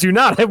 Clearly, I do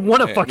not. I've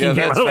won a fucking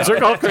game. I that's don't fine.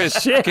 jerk off to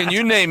Chris, shit. can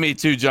you name me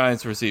 2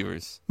 Giants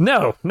receivers?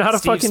 No, not a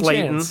Steve fucking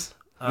Slayton. chance.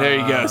 There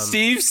you go.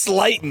 Steve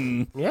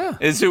Slayton Yeah.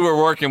 is who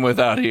we're working with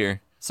out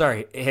here.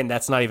 Sorry, and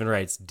that's not even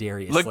right. It's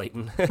Darius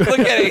Slayton. Look at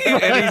it,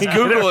 and he's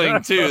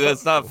Googling, too.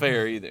 That's not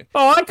fair either.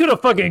 Oh, I could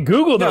have fucking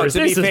Googled No, this. to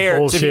be This is fair,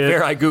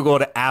 bullshit. I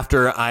Googled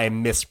after I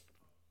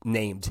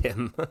misnamed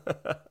him.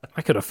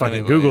 I could have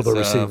fucking Anyways, Googled the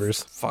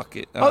receivers. Fuck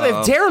it. Oh, they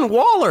have Darren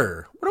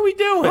Waller. What are we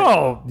doing?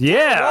 Oh,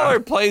 yeah. Waller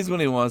plays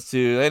when he wants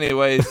to.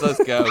 Anyways,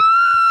 let's go.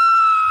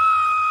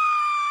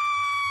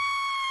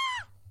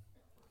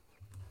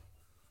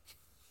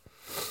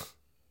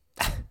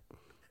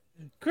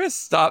 Chris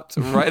stopped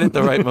right at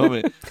the right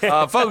moment.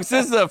 Folks,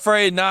 this is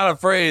Afraid, Not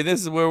Afraid.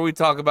 This is where we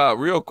talk about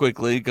real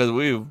quickly because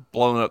we've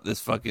blown up this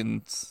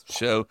fucking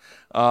show.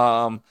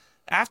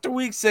 After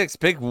week 6,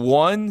 pick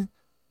one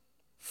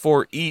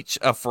for each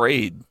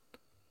afraid.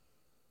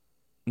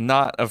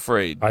 Not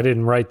afraid. I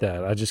didn't write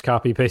that. I just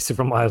copy pasted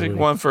from last Pick week.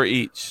 one for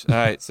each. All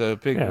right, so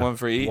pick Yeah. one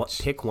for each.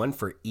 Pick one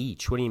for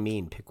each. What do you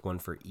mean, pick one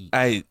for each?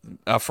 Hey,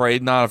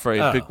 afraid, not afraid.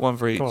 Oh. Pick one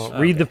for each. Come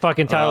on, read the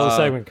fucking title of the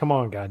segment. Come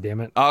on,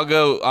 goddammit. I'll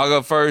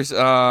go first.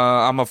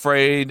 I'm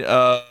afraid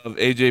of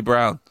AJ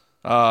Brown.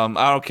 I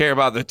don't care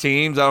about the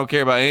teams. I don't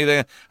care about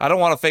anything. I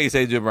don't want to face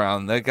AJ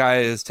Brown. That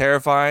guy is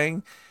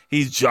terrifying.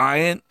 He's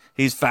giant.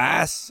 He's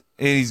fast.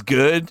 And he's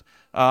good.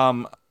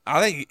 I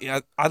think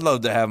I'd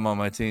love to have him on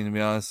my team, to be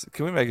honest.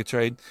 Can we make a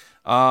trade?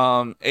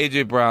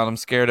 AJ Brown, I'm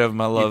scared of him.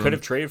 I love him. You could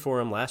have traded for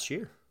him last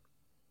year.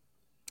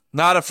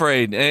 Not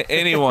afraid.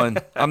 Anyone.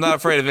 I'm not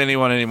afraid of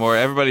anyone anymore.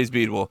 Everybody's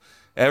beatable.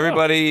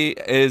 Everybody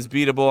is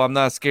beatable. I'm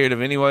not scared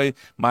of anybody.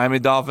 Miami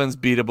Dolphins,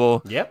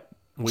 beatable. Yep.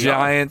 We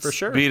Giants, are, for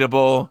sure.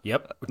 beatable.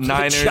 Yep.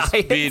 Niners,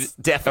 Giants,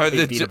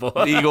 definitely beatable.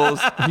 The Eagles.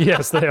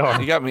 Yes, they are.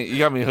 You got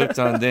me hooked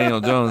on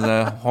Daniel Jones.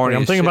 Horny.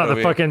 I'm as thinking shit about the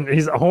over here. fucking.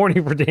 He's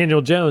horny for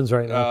Daniel Jones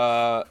right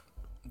now.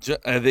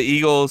 The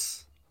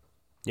Eagles,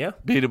 Yeah.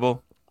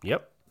 beatable.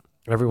 Yep.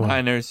 Everyone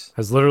Niners,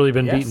 has literally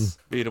been Yes.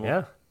 beaten.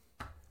 beatable.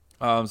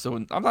 Yeah.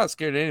 So I'm not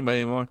scared of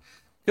anybody anymore.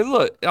 Because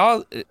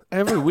look,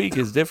 every week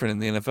is different in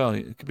the NFL.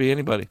 It could be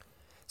anybody.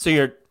 So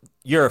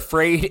you're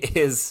afraid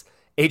is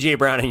AJ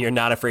Brown, and you're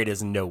not afraid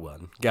is no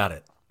one. Got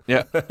it.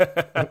 Yeah.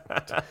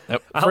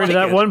 Afraid like of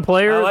that it. one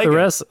player. I like The it.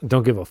 rest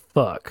don't give a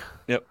fuck.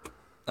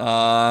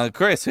 Yep.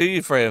 Chris, who are you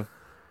afraid of?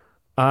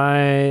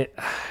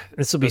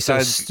 This will be so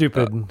Besides,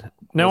 stupid.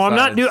 No,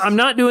 I'm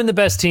not doing the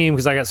best team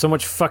because I got so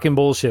much fucking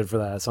bullshit for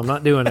that. So I'm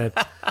not doing it.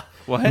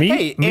 What?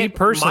 me and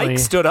personally, Mike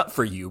stood up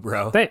for you,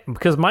 bro.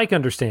 because Mike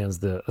understands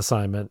the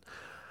assignment.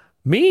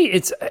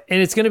 It's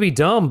going to be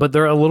dumb, but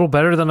they're a little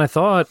better than I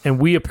thought, and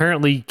we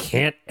apparently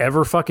can't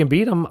ever fucking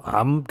beat them.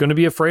 I'm going to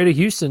be afraid of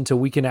Houston until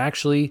we can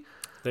actually.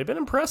 They've been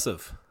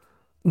impressive.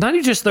 Not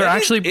even just they're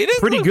actually it didn't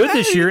pretty look good bad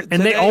this year,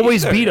 and they today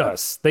always either. beat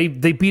us. They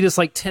beat us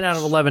like 10 out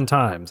of 11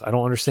 times. I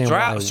don't understand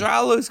why.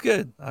 Stroud looks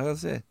good. I gotta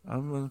say,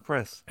 I'm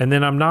impressed. And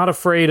then I'm not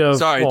afraid of.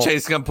 Sorry, well,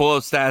 Chase gonna pull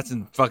up stats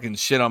and fucking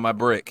shit on my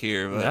brick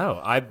here. But No,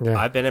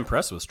 I've been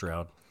impressed with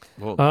Stroud.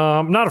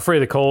 I'm not afraid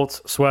of the Colts.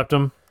 Swept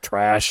them.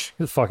 Trash.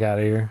 Get the fuck out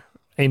of here.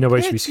 Ain't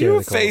nobody should be scared you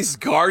of the Colts. faced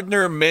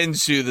Gardner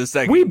Minshew the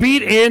second. We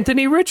beat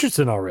Anthony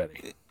Richardson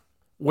already.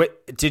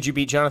 What did you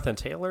beat Jonathan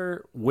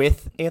Taylor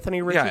with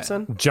Anthony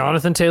Richardson?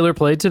 Jonathan Taylor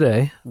played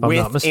today. If I'm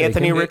not With mistaken.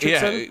 Anthony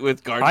Richardson? Yeah,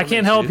 with Gardner. I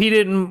can't Minshew. help he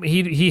didn't.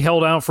 He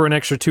held out for an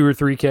extra 2 or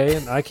 3K,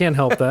 and I can't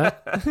help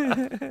that.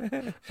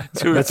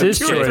 That's his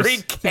Two or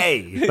choice.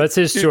 3K. That's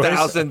his choice.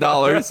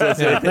 $1,000.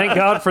 That's Yeah, it. thank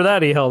God for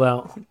that. He held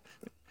out.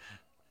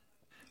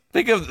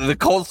 Think of the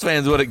Colts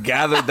fans would have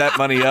gathered that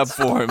money up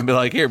for him and be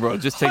like, "Here, bro,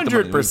 just take the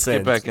money. 100%.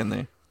 Get back in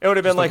there." It would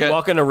have been like look at-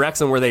 walking to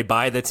Wrexham where they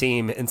buy the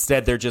team.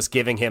 Instead, they're just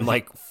giving him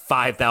like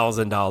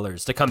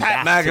 $5,000 to come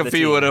Pat back to the McAfee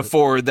team. would have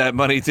forwarded that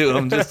money to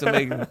him just to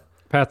make him.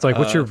 Pat's like,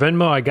 "What's your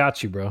Venmo? I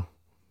got you, bro."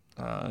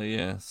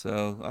 Yeah.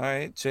 So, all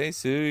right,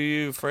 Chase, who are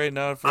you afraid,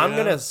 not afraid? I'm of?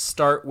 going to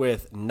start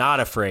with not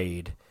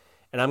afraid.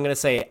 And I'm going to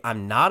say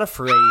I'm not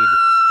afraid.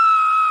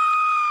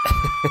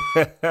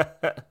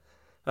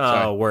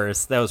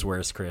 Worse. That was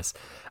worse, Chris.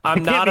 I'm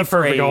Can't not be perfect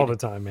afraid all the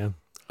time, man.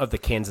 of the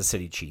Kansas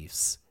City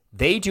Chiefs.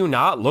 They do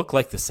not look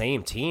like the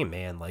same team,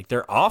 man. Like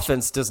their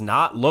offense does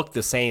not look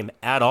the same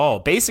at all.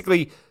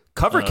 Basically,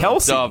 cover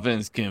Kelsey.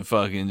 Dolphins can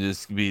fucking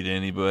just beat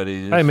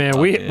anybody. Just Hey, man,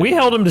 we fucking-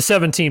 held him to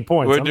 17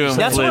 points. We're I'm doing just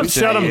That's saying, what I'm flips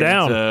shut him and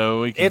down.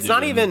 so we can It's do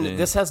not even, anything.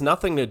 this has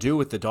nothing to do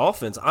with the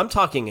Dolphins. I'm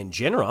talking in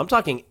general. I'm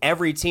talking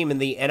every team in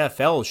the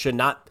NFL should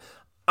not,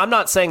 I'm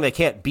not saying they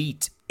can't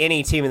beat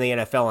any team in the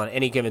NFL on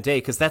any given day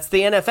because that's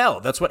the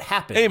NFL. That's what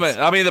happens. Hey,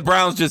 man, I mean, the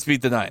Browns just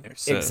beat the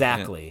Niners. So,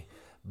 Exactly.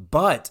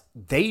 But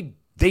they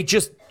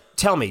just,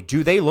 tell me,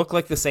 do they look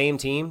like the same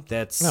team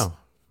that's No.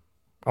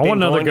 I been want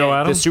another going go to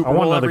at him. the Super I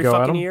want Bowl another every go at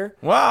fucking him. year?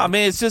 Yeah. Well, I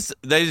mean, it's just,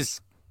 they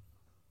just,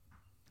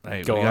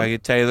 hey, Go we got to on.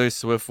 get Taylor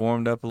Swift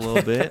warmed up a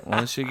little bit.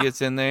 Once she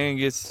gets in there and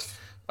gets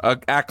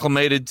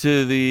acclimated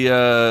to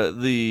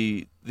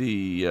the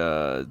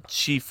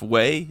chief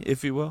way,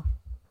 if you will.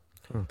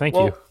 Thank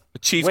you.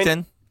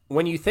 Chieftain.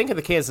 When you think of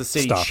the Kansas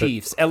City Stop it.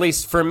 Chiefs, at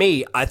least for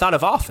me, I thought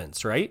of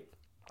offense, right?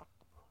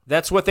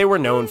 That's what they were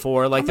known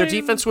for. Like their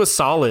defense was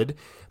solid,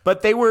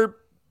 but they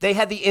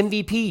had the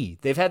MVP.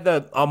 They've had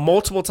a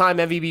multiple time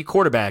MVP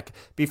quarterback.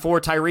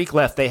 Before Tyreek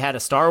left, they had a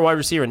star wide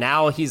receiver.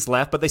 Now he's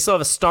left, but they still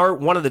have a star,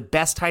 one of the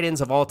best tight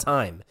ends of all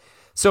time.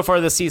 So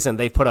far this season,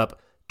 they've put up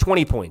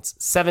 20 points,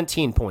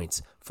 17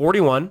 points,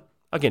 41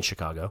 against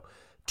Chicago,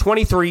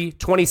 23,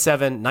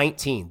 27,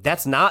 19.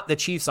 That's not the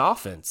Chiefs'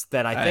 offense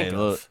that I think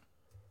of.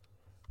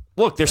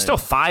 Look, they're still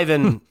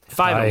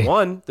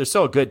 5-1. They're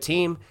still a good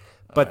team,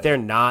 but they're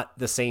not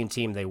the same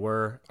team they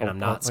were, and I'm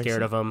not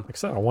scared of them.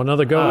 One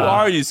other go. Who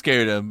are you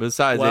scared of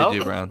besides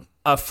AJ Brown?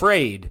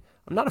 Afraid.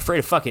 I'm not afraid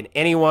of fucking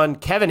anyone.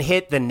 Kevin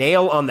hit the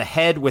nail on the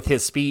head with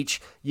his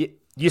speech.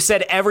 You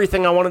said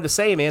everything I wanted to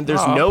say, man.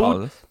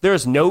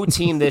 There's no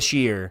team this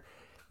year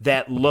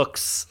that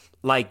looks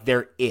like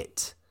they're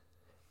it.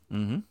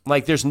 Mm-hmm.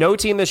 Like, there's no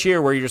team this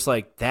year where you're just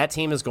like, that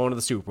team is going to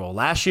the Super Bowl.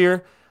 Last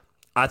year,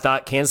 I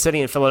thought Kansas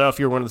City and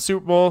Philadelphia were going to the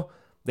Super Bowl.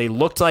 They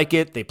looked like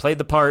it. They played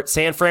the part.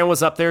 San Fran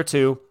was up there,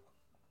 too.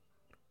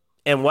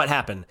 And what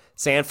happened?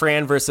 San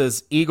Fran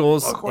versus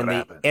Eagles in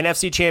the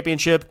NFC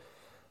Championship.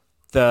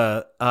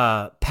 The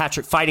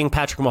fighting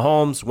Patrick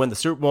Mahomes win the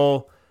Super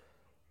Bowl.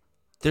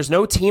 There's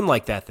no team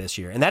like that this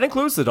year, and that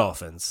includes the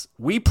Dolphins.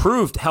 We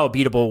proved how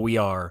beatable we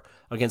are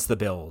against the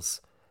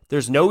Bills.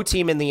 There's no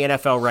team in the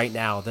NFL right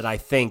now that I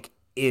think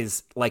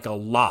is like a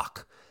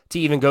lock to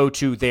even go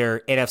to their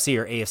NFC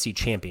or AFC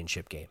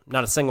championship game.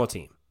 Not a single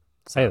team.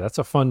 Hey, that's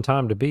a fun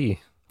time to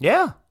be.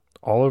 Yeah.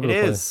 All over the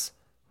place. It is.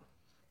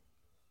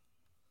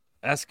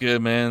 That's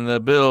good, man. The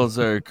Bills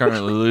are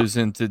currently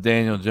losing to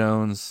Daniel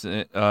Jones.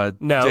 No.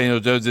 Daniel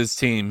Jones'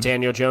 team.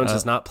 Daniel Jones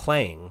is not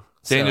playing.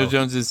 Daniel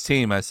Jones'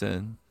 team, I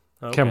said.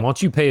 Okay. Kevin,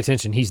 once you pay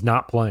attention, he's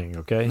not playing,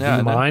 okay? No, Do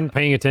you mind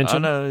paying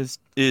attention? I know. Is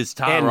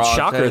Tyrod And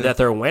shocker Taylor, that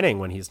they're winning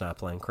when he's not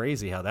playing.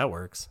 Crazy how that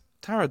works.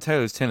 Tyrod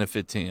Taylor's 10 of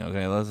 15,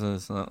 okay?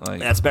 Let's not like...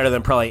 That's better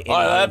than probably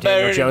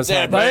Daniel Jones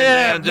had.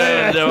 Daniel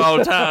Jones the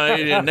whole time.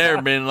 He's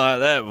never been like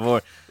that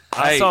before.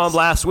 I saw him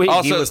last week.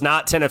 Also, he was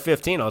not 10 of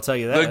 15, I'll tell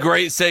you that. The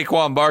great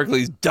Saquon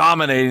Barkley's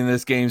dominating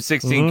this game.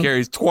 16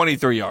 carries,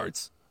 23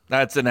 yards.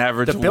 That's an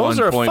average of 1.4. The Bills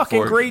are a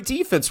fucking great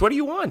defense. What do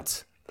you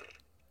want?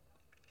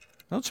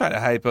 Don't try to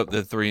hype up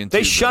the 3-2.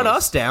 They shut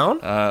us down.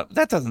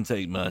 That doesn't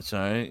take much, all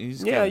right?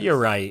 You're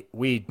right.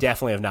 We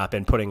definitely have not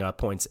been putting up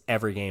points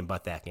every game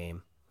but that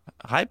game.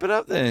 Hype it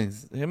up then.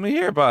 Let me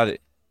hear about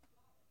it.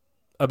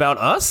 About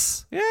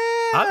us? Yeah.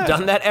 I've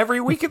done that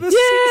every week of this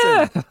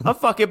season. I'm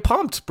fucking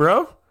pumped,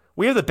 bro.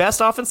 We are the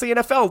best offense in the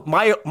NFL.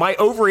 My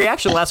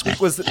overreaction last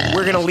week was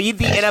we're going to lead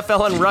the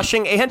NFL in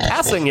rushing and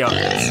passing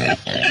yards.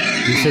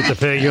 You hit the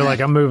pig. You're like,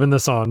 I'm moving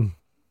this on.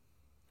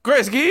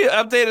 Chris, can you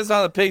update us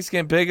on the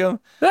Pigskin Pick'em?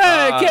 Hey,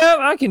 Kev,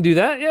 I can do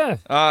that,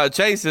 yeah.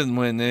 Chase isn't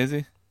winning, is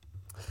he?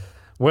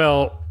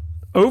 Well,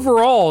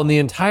 overall, in the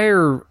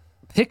entire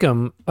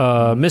Pick'em,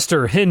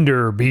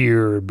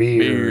 Mr.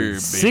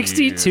 Beard,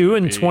 62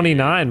 and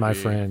 29, my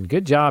friend.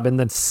 Good job. And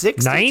then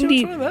 90.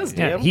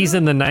 Yeah, he's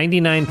in the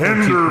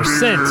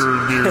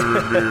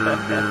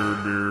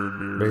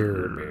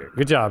 99.2%.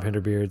 Good job,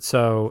 Hinderbeard.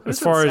 So as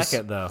far as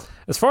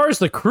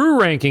the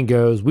crew ranking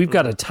goes, we've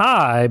got a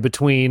tie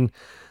between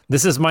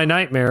This Is My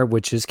Nightmare,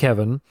 which is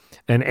Kevin,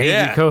 and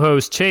Andy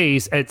co-host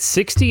Chase at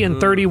 60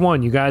 and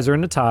 31. You guys are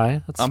in a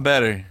tie. I'm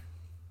better.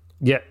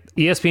 Yeah.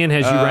 ESPN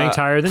has you ranked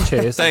higher than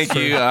Chase. Thank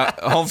you.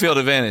 Home field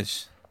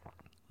advantage.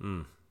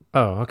 Oh,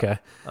 okay.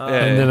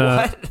 And then,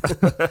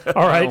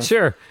 all right,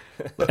 sure.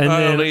 And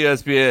then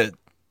ESPN.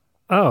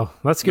 Oh,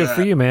 that's good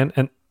for you, man.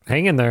 And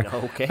hang in there.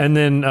 Okay. And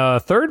then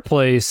third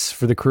place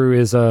for the crew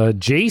is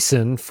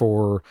Jason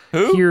for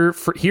Here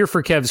for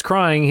Kev's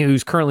Crying,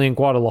 who's currently in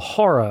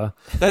Guadalajara.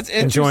 That's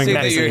interesting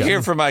that you're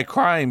here for my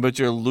crying, but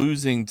you're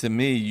losing to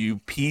me, you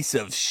piece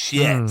of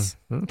shit.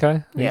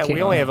 Okay. Yeah,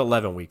 we only have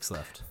 11 weeks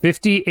left.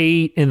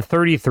 58 and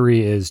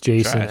 33 is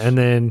Jason. Trash. And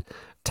then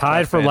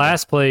tied for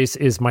last place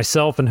is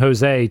myself and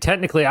Jose.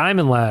 Technically, I'm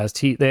in last.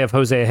 They have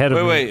Jose ahead of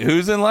me. Wait,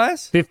 who's in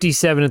last?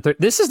 57 and 30.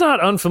 This is not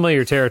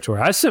unfamiliar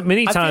territory. I've said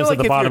many times at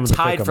the bottom of the pick'em.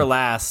 I feel like if you're tied for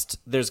last,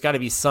 there's got to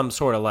be some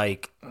sort of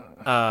like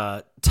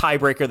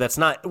tiebreaker that's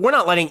not. We're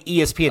not letting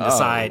ESPN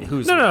decide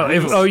who's.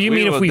 No. You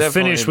mean if we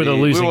finish with a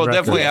losing record? We will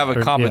definitely have a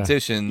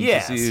competition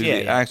to see who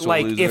the actual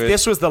like loser if is.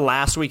 this was the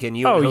last week and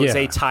you and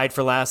Jose tied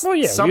for last,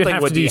 something would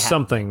have to do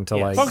something to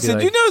like. Folks,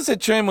 did you notice that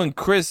Trent, when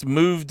Chris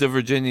moved to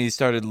Virginia, he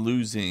started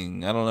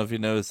losing? I don't know if you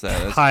noticed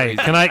that. That's Hi,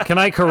 can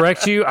I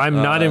correct you? I'm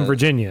not in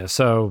Virginia,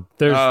 so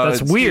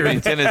that's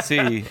weird.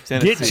 Tennessee.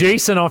 Get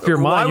Jason off your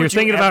mind. You're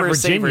thinking about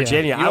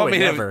Virginia. I would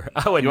never.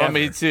 You want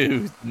me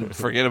to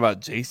forget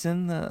about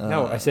Jason?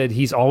 No, I said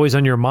he's always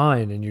on your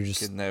mind, and you're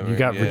just you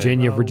got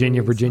Virginia.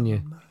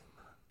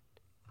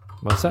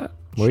 What's that?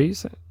 What are you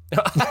saying?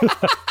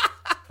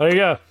 There you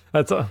go.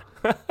 That's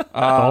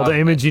all the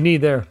image you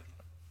need there.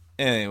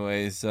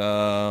 Anyways,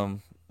 So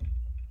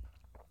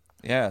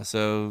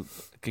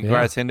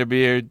congrats,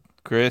 Hinderbeard,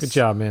 Chris. Good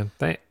job, man.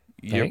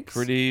 You're Thanks.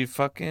 pretty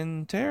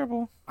fucking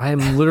terrible. I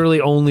am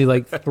literally only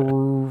like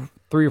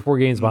 3 or 4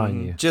 games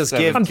behind you. Just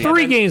I'm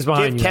 3 games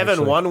behind you. Give Kevin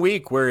actually. 1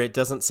 week where it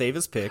doesn't save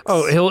his picks.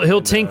 Oh,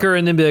 he'll tinker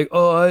and then be like,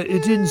 "Oh,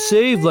 it didn't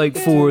save like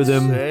 4 of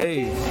them."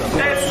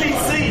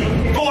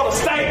 SEC, Florida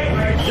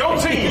State, your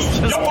team,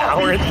 Just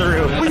powering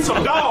through. We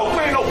some dogs,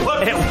 we ain't no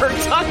puppets. It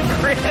worked on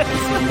Chris.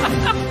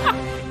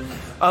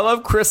 I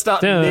love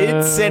Kristaps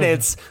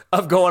mid-sentence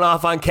of going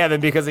off on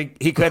Kevin because he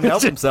couldn't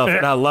help himself,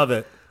 and I love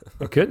it.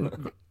 I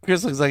couldn't.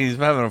 Chris looks like he's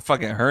having a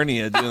fucking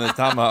hernia doing the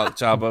tomahawk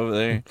chop over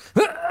there.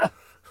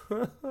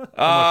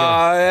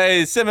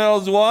 Hey,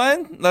 Seminoles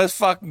won. Let's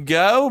fucking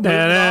go. Moving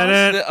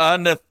on to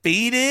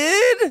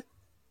undefeated.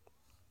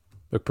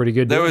 Look pretty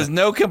good. There was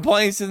no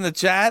complaints in the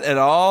chat at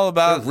all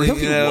about There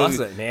really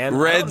wasn't, man.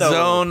 red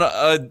zone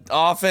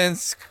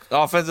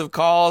offensive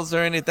calls or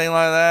anything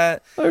like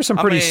that. There's some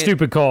pretty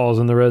stupid calls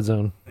in the red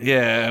zone.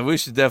 Yeah, we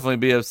should definitely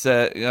be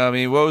upset. I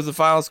mean, what was the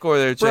final score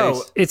there, Chase?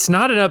 Bro, It's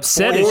not an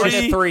upset. It's 1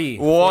 just to 3.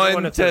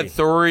 1 to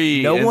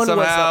 3. No And one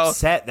somehow, was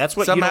upset. That's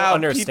what you don't somehow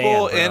understand.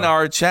 people bro. in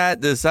our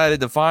chat decided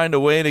to find a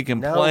way to No,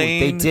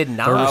 complain. they did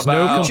not. There was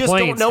no You just don't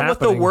complaints know what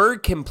the happening.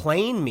 word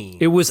complain means.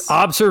 It was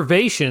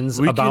observations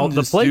We about can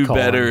the just play do call.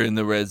 better in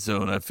the red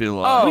zone, I feel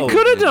like. Oh, We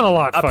could have done a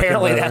lot.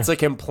 Apparently, fucking better. that's a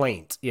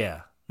complaint. Yeah.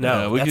 No,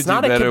 Yeah, we that's could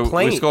not do a better.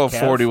 complaint. We scored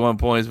Kev. 41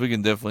 points. We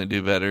can definitely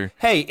do better.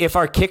 Hey, if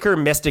our kicker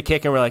missed a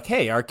kick and we're like,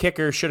 hey, our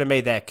kicker should have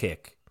made that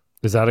kick.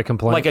 Is that a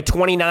complaint? Like a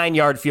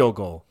 29-yard field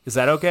goal. Is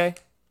that okay?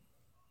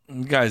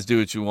 You guys do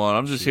what you want.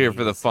 I'm just here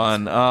for the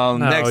fun.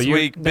 Next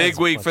week, big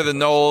week for the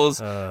Knowles.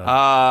 It is a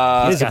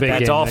Got big that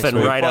game dolphin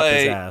next week. right up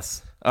his Play-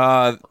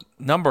 ass.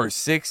 Number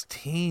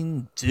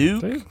 16,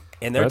 Duke. Dude,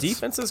 And their That's-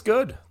 defense is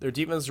good. Their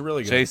defense is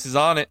really good. Chase is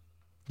on it.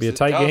 Be a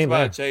tight Tell us game, about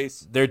man. it,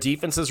 Chase. Their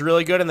defense is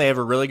really good, and they have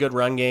a really good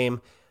run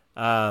game.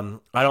 I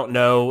don't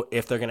know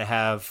if they're going to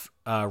have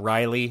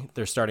Riley,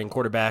 their starting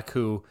quarterback,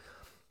 who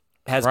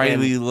has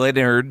Riley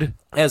Leonard.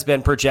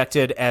 been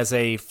projected as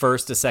a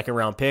first to second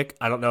round pick.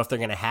 I don't know if they're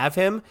going to have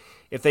him.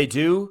 If they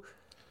do,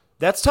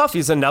 that's tough.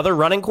 He's another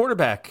running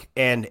quarterback,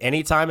 and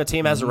anytime a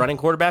team has a running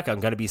quarterback, I'm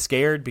going to be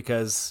scared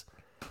because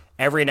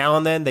every now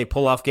and then they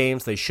pull off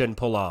games they shouldn't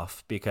pull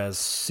off because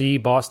See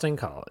Boston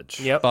College.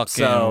 yep. Fucking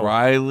So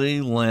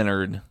Riley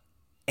Leonard.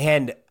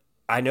 and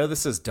I know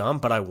this is dumb,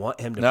 but I want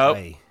him to Nope.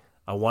 play.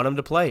 I want him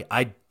to play.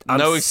 I'm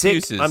No sick.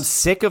 excuses. I'm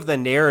sick of the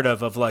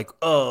narrative of like,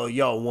 oh,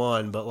 y'all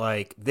won, but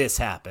like this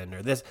happened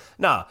or this.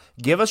 Nah,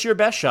 give us your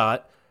best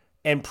shot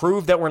and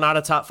prove that we're not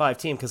a top 5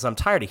 team because I'm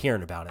tired of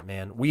hearing about it,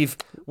 man. We've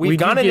We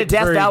gone do into get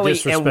Death very Valley and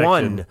disrespected.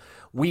 won.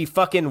 We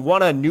fucking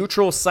won a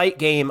neutral site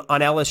game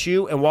on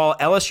LSU, and while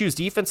LSU's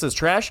defense is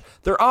trash,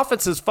 their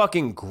offense is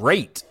fucking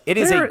great. It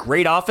is a They're-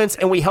 great offense,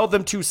 and we held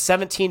them to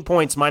 17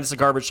 points minus a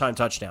garbage time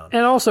touchdown.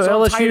 And also, so I'm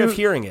LSU, tired of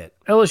hearing it.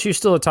 LSU's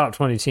still a top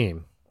 20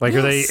 team. Like,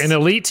 are they Yes. an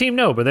elite team?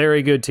 No, but they're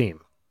a good team.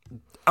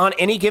 On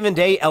any given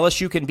day,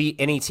 LSU can beat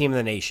any team in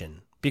the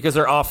nation because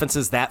their offense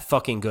is that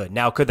fucking good.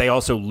 Now, could they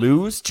also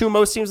lose to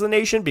most teams in the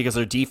nation because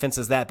their defense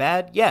is that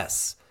bad?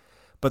 Yes.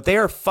 But they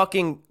are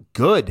fucking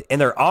good, and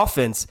their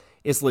offense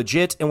is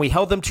legit, and we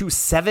held them to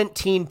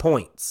 17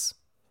 points.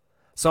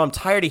 So I'm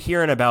tired of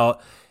hearing about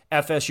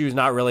FSU's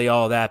not really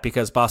all that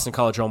because Boston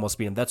College almost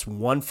beat them. That's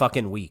one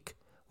fucking week.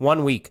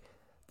 1 week.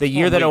 The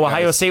year that week,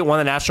 Ohio guys. State won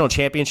the national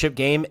championship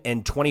game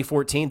in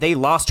 2014, they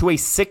lost to a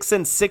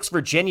 6-6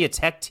 Virginia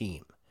Tech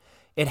team.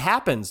 It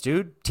happens,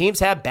 dude. Teams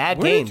have bad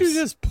Where games. did you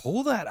just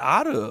pull that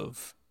out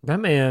of? That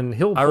man,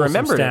 he'll. I pull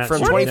remembered some it stats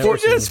from you've Where did never you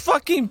 2014. just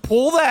fucking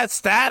pull that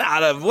stat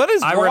out of? What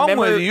is I wrong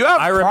remember- with you? You have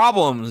I rem-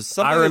 problems.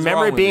 Something I is remember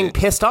wrong with being you.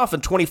 pissed off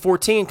in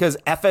 2014 because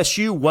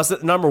FSU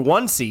wasn't the number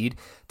 1 seed,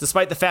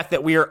 despite the fact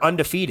that we are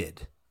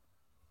undefeated.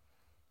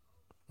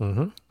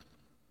 Don't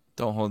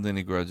hold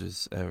any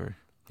grudges ever.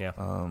 Yeah.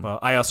 Well,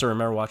 I also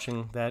remember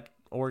watching that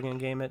Oregon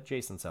game at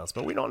Jason's house,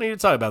 but we don't need to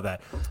talk about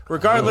that.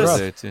 Regardless,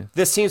 There too.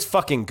 this team's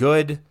fucking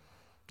good.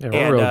 Yeah, we're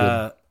And real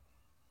good.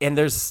 and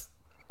there's,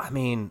 I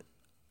mean,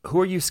 who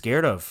are you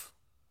scared of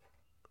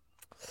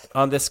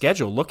on this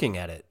schedule? Looking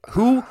at it,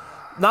 who,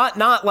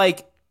 not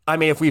like, I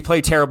mean, if we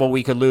play terrible,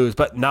 we could lose,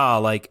 but nah,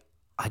 like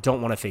I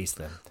don't want to face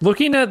them.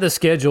 Looking at the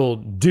schedule,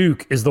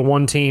 Duke is the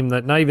one team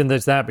that not even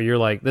that's that, but you're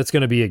like, that's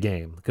going to be a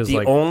game because The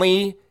like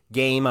only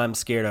game I'm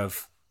scared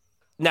of.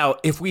 Now,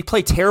 if we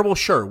play terrible,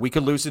 sure, we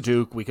could lose to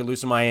Duke, we could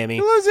lose to Miami.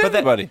 You lose to but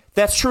anybody.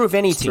 that's true of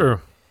any team.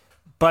 true.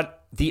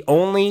 But the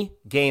only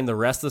game the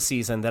rest of the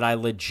season that I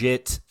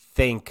legit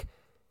think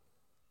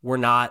we're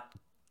not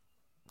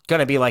going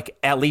to be like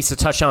at least a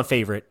touchdown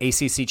favorite,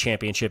 ACC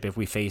championship if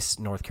we face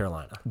North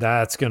Carolina.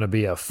 That's going to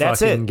be a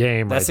That's fucking it.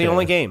 game. That's right the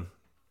only there. game.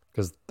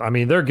 Because I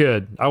mean, they're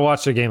good. I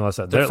watched the game last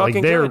night. They're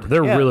fucking they're good.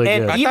 they're Yeah. really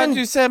And good. I Even- thought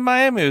you said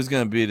Miami was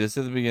going to beat us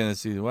at the beginning of the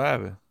season. What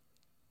happened?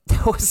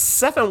 That was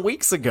 7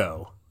 weeks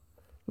ago.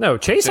 No,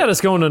 Chase had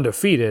us going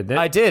undefeated.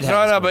 I did. have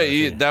No, this no, but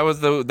conversation. that was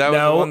the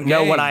no, one no.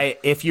 game. What I,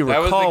 if you that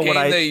was recall, the game what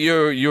I, that you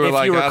were if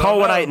like, you I recall don't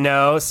what know. I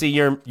know, see,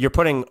 you're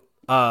putting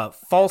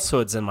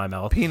falsehoods in my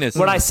mouth. Penis.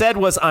 What I said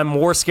was I'm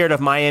more scared of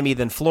Miami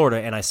than Florida,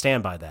 and I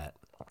stand by that.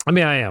 I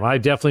mean, I am.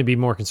 I'd definitely be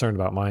more concerned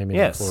about Miami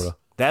Yes, than Florida.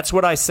 that's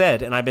what I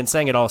said, and I've been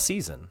saying it all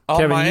season. All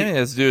Kevin, Miami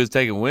has to do is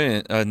take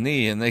a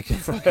knee, and they can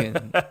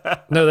fucking.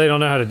 No, they don't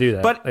know how to do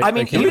that. But, They- I they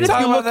mean, can't Did we even do if talk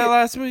you about look that at-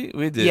 last week?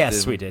 We did. Yes,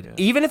 didn't we did. Yeah.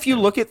 Even if you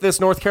look at this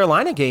North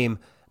Carolina game,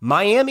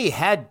 Miami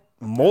had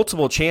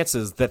multiple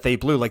chances that they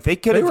blew. Like they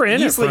could were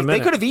in it for a they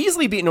minute. could have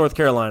easily beaten North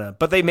Carolina,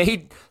 but they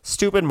made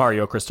stupid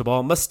Mario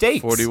Cristobal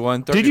mistakes.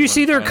 41. Did you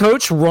see their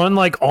coach run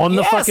like on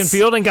the Yes. fucking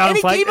field and got And him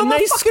he flagged, gave him and a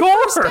they fucking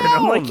first scored? I'm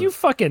down. like, you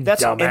fucking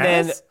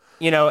dumbass.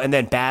 And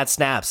then bad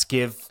snaps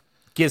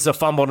gives a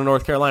fumble to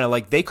North Carolina.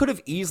 Like they could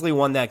have easily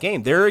won that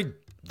game.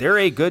 They're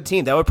a good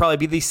team. That would probably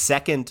be the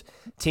second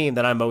team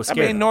that I'm most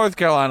scared of. North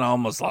Carolina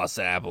almost lost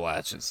to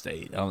Appalachian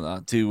State. I'm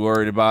not too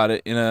worried about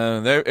it.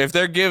 If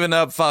they're giving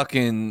up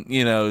fucking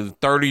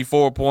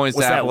 34 points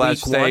Was to that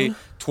Appalachian week State, one?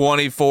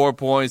 24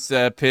 points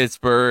to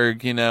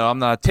Pittsburgh, I'm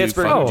not too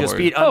Pittsburgh fucking just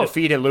worried. beat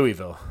undefeated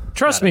Louisville.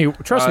 Trust me,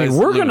 it's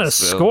we're gonna Louisville.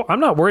 score. I'm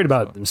not worried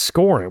about them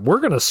scoring. We're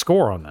gonna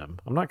score on them.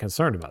 I'm not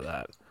concerned about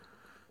that.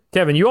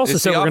 Kevin, you also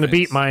It's said the we're gonna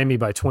offense. beat Miami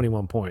by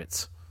 21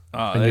 points in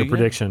there your you go.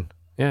 prediction.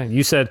 Yeah,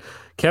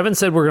 Kevin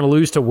said we're gonna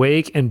lose to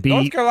Wake and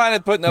North beat. Carolina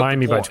putting up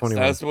Miami the by points.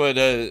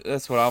 21.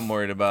 That's what I'm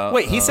worried about.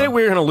 Wait, he said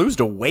we were going to lose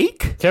to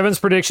Wake? Kevin's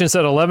prediction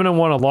said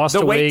 11-1, a loss The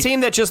to Wake Wake. team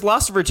that just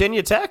lost to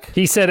Virginia Tech?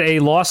 He said a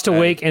loss to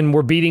Wake, and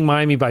we're beating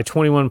Miami by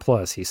 21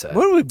 plus. He said.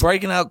 What are we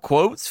breaking out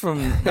quotes from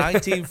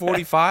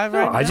 1945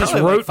 right now? I just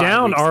Probably like wrote 5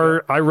 down weeks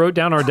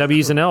our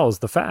W's and L's,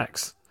 the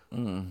facts.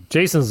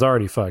 Jason's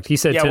already fucked. He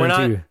said Yeah, 10 we're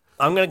and not. 2.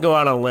 I'm going to go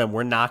out on a limb.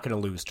 We're not going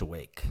to lose to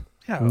Wake.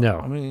 Yeah, No,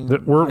 I mean,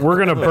 we're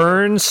gonna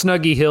burn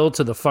Snuggy Hill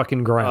to the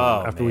fucking ground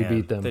Oh, after man, we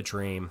beat them. The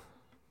dream.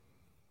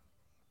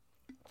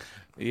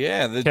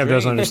 yeah. The Kev dream,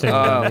 doesn't understand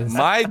what that means.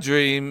 my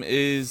dream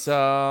is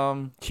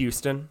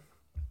Houston.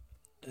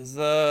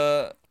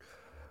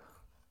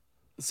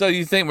 So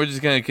you think we're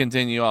just gonna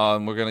continue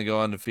on? We're gonna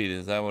go undefeated?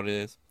 Is that what it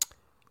is?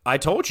 I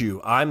told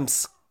you. I'm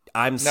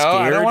scared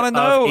I don't wanna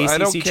know. of ACC I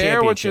don't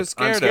care what you're championship.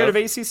 I'm scared scared of.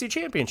 of ACC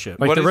championship.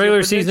 Like What the is your regular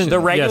prediction? season, The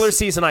regular yes,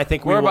 season, I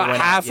think We're we will about win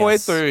out, halfway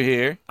yes. through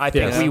here. I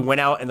think Yes. we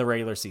went out in the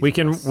regular season.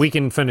 we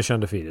can finish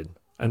undefeated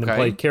and then Okay.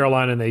 play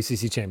Carolina in the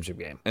ACC championship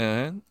game.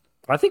 And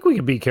I think we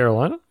can beat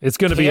Carolina. It's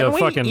going to be a Can we?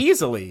 fucking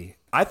Easily.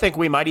 I think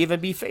we might even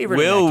be favored.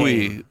 will in that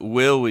we? game.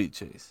 Will we,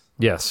 Chase?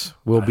 yes.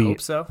 We'll I beat.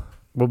 hope so.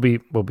 We'll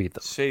beat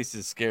them. Chase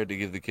is scared to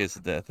give the kiss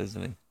of death,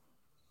 isn't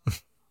he?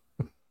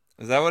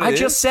 Is that what it I is?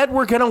 just said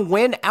we're gonna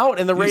win out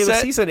in the regular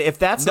said- season. If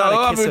that's no. not a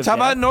I kiss mean, we're of talking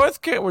about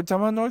death, We're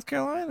talking about North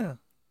Carolina.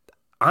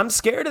 I'm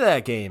scared of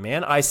that game,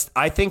 man. I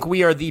think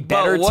we are the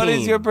better But what team.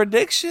 is your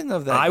prediction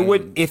of that? I game?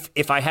 would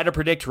if I had to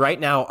predict right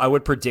now, I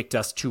would predict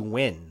us to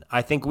win.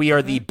 I think we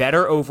are the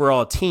better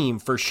overall team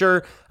for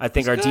sure. I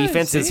think our That's good,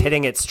 defense is see?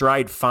 hitting its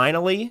stride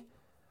finally.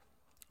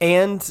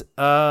 And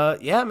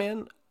yeah,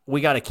 man,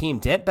 we got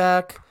Akeem Dent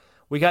back.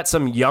 We got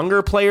some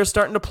younger players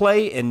starting to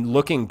play and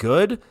looking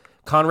good.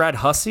 Conrad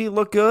Hussey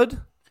looked good.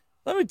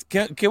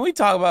 Can we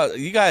talk about?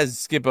 You guys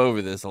skip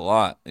over this a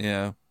lot.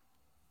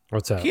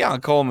 What's that?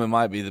 Keon Coleman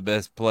might be the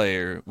best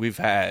player we've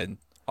had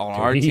on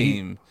our he-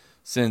 team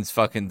since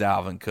fucking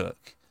Dalvin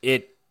Cook.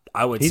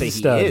 I would He's say a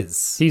stud. he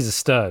is. He's a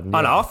stud.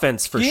 On yeah.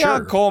 offense for Keon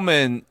sure.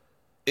 Coleman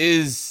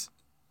is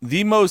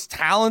the most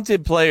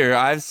talented player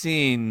I've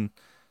seen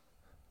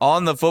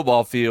on the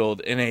football field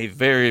in a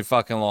very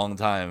fucking long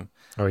time.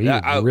 Oh, he's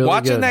really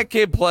watching good. that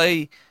kid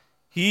play,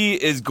 he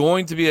is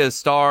going to be a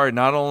star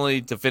not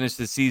only to finish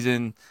the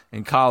season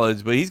in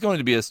college, but he's going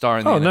to be a star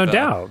in the Oh, no NFL.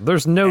 doubt.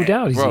 There's no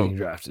doubt he's bro. getting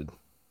drafted.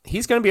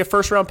 He's going to be a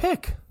first round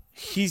pick.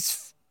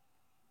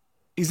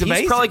 He's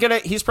amazing.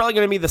 He's probably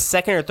gonna be the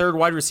second or third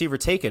wide receiver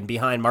taken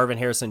behind Marvin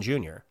Harrison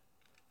Jr.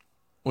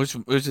 which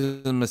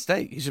is a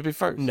mistake. He should be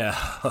first. No,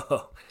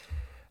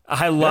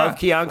 I love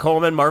Keon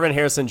Coleman. Marvin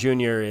Harrison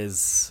Jr.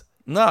 is.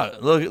 No,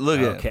 look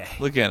Okay. at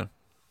him. Look at him.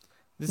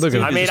 This Look at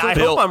dude him. I mean, is I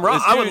built- hope I'm wrong.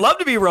 this I would dude- love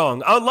to be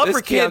wrong. I would love This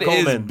for Keon kid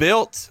is Coleman.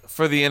 built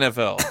for the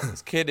NFL.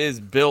 This kid is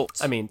built.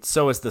 I mean,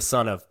 so is the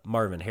son of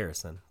Marvin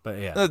Harrison. But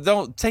yeah. No,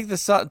 don't take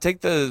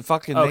the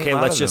fucking name Okay,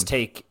 out let's of just him.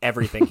 take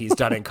everything he's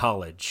done in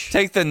college.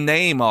 Take the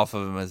name off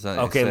of him. As I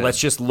Okay, said. let's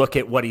just look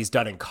at what he's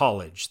done in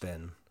college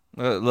then.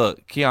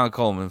 Look, Keon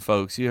Coleman,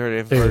 folks. You heard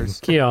it Dude,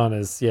 first. Keon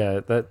is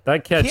that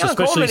catch. Keon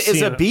especially Coleman is a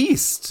seeing-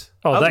 beast.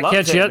 Oh, I that love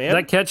catch him, yet? man.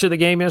 That catch of the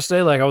game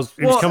yesterday, like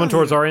he was coming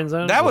towards our end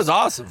zone. That was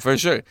awesome for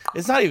sure.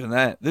 It's not even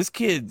that. This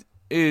kid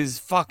is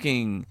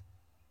fucking.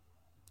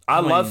 I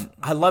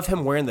love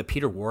him wearing the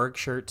Peter Warwick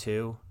shirt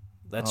too.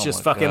 That's Oh just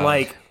my fucking God.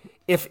 like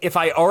if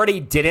I already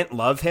didn't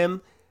love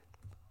him,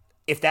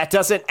 if that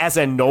doesn't as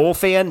a Noel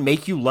fan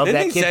make you love Didn't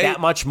that he kid say-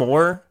 that much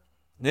more,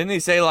 Didn't he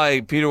say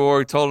like Peter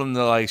Warwick told him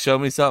to like show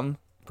me something?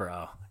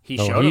 bro. He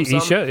Oh, showed he- him he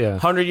something. showed- yeah.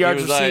 100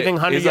 yards He was receiving,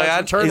 100 he's yards like,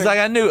 returning. He's like,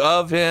 I knew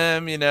of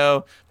him,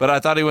 but I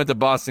thought he went to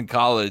Boston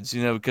College,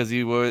 because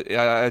he was.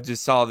 I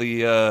just saw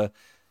the, the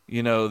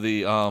what did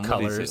he say?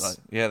 Colors. Like,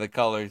 yeah, the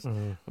colors.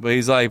 But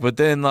he's like, but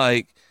then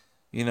like,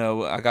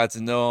 I got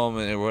to know him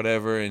and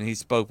whatever, and he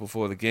spoke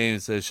before the game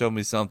and said, "Show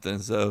me something."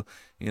 So,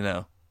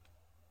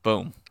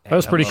 boom. That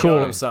was pretty Showed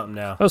cool. him something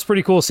now. That was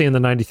pretty cool seeing the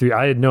 93.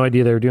 I had no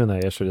idea they were doing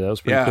that yesterday. That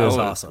was pretty Yeah, cool. it It was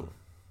was awesome.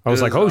 I was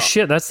it like, was oh awesome.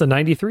 shit, that's the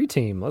 93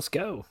 team. Let's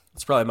go.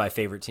 It's probably my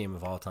favorite team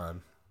of all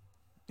time.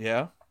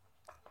 Yeah.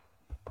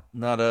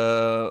 Not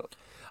a.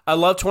 I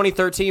love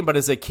 2013, but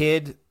as a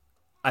kid,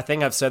 I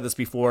think I've said this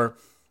before.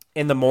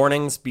 In the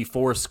mornings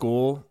before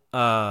school,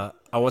 I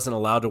wasn't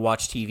allowed to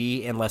watch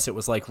TV unless it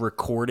was like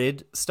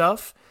recorded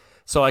stuff.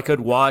 So I could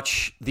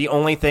watch. The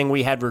only thing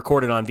we had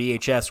recorded on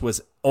VHS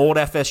was old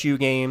FSU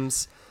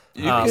games.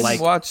 You couldn't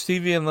watch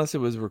TV unless it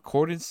was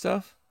recorded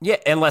stuff? Yeah,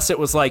 unless it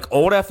was like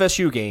old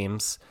FSU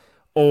games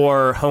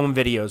or home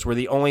videos were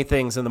the only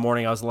things in the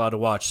morning I was allowed to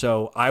watch.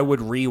 So I would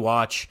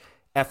rewatch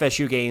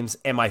FSU games,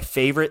 and my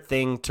favorite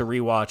thing to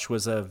rewatch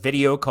was a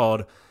video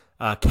called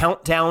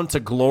Countdown to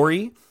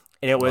Glory.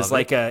 And it was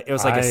like a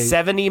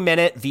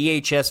 70-minute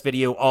VHS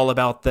video all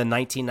about the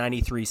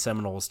 1993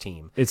 Seminoles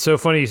team. It's so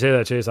funny you say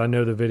that, Chase. I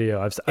know the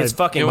video. It's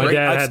fucking my great.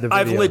 dad had the video.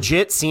 I've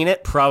legit seen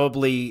it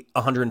probably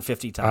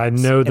 150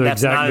 times. I know the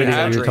exact video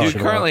you're talking about. Do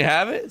you currently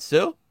have it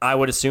still? I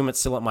would assume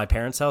it's still at my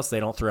parents' house. They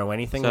don't throw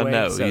anything away.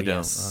 No, so you don't.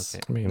 Yes.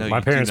 Okay. I mean, No, my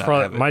you do parents not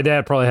probably, have it. my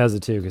dad probably has it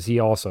too because he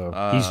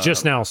also he's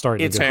just now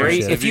starting. It's to go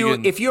great. shit. If you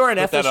are an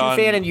put that FSU on-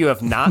 fan and you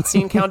have not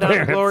seen Countdown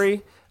to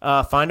Glory,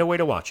 find a way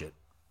to watch it.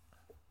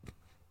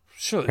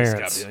 Sure, it's got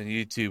Parents. to be on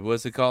YouTube.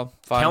 What's it called?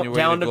 Find Your Way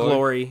Countdown to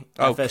Glory. Glory,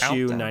 Oh, FSU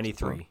Countdown to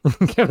 93.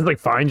 I was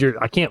like,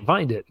 I can't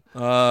find it.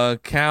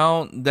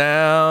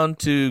 Countdown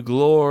to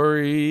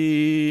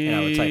Glory. And I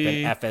would type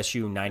in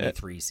FSU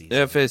 93 season.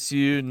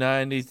 FSU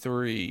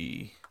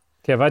 93.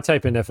 Okay, if I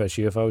type in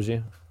FSU, if I was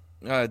you,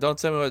 Don't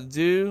tell me what to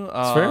do.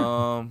 It's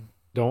fair.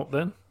 Don't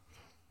then.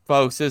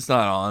 Folks, it's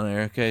not on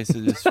there. Okay, so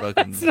just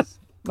fucking.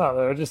 No,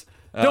 they're just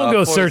don't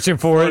go searching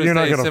for it. You're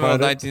not going to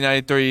find it.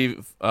 1993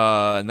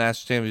 National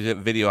Championship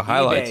video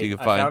highlights eBay. you can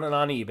I find. found it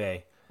on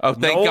eBay. Oh,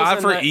 thank Knowles God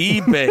and for that-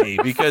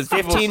 eBay because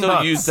people still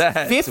 $15. use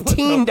that.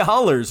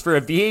 $15 for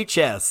a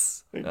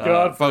VHS.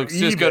 Folks,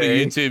 just go to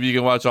YouTube. You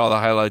can watch all the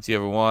highlights you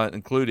ever want,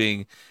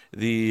 including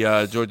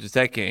the Georgia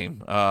Tech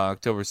game,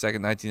 October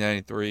 2nd,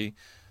 1993.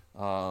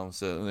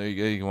 So there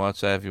you go. You can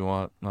watch that if you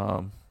want.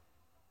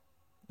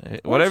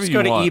 Whatever Just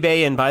you go want. to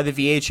eBay and buy the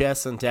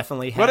VHS and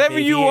definitely have Whatever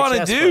a you want to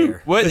VHS do.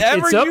 player.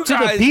 Whatever It's up you to the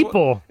guys,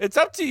 people. It's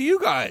up to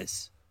you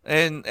guys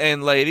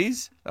and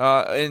ladies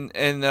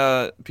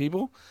and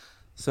people.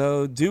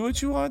 So do what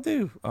you want to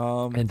do.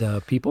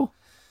 And people.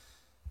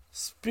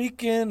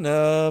 Speaking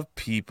of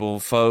people,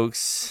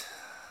 folks,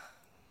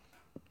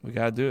 we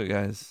gotta do it,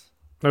 guys.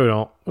 No, we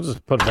don't. We'll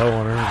just put a bow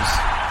on her. And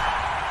just...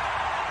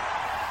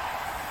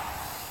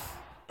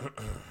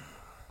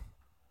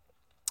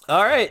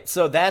 All right,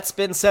 so that's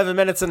been 7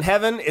 Minutes in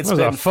Heaven. It's It was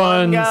been a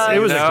fun- guys. it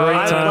was a great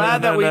I'm time.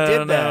 glad that we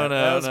did that. No,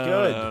 That was no,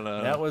 good.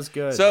 no. That was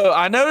good. So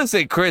I noticed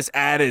that Chris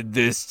added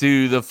this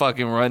to the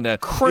fucking rundown.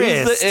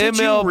 Chris, Is the did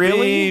you MLB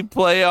really?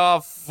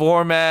 playoff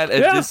format a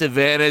Yeah.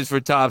 disadvantage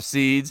for top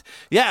seeds?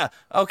 Yeah.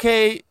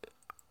 Okay.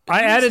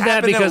 I added that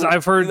happened because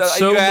I've heard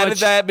so you much. added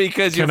that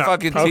because your Can I-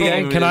 fucking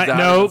okay, team can I- is out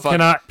no, of the fuck-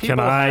 can I- People- can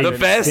I the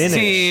best finish?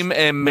 team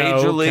in No,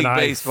 Major League can I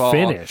Baseball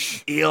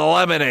finish?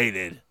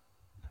 eliminated.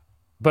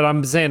 But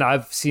I'm saying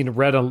I've seen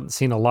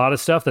a lot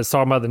of stuff that's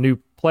talking about the new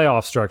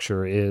playoff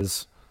structure.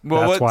 Is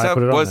Well, that's why I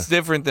put it on what's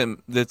there. different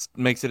than that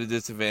makes it a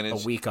disadvantage?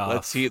 A week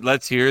off.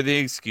 Let's hear the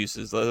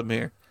excuses. Let them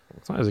hear.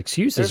 It's not his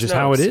excuse. There's It's just no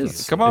how it excuse.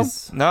 is. Come on.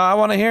 It's, No, I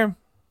want to hear him.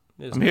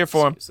 There's I'm here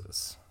for 'em.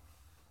 excuses.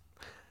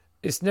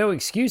 it's no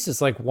excuse.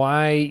 It's like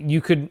why you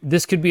could.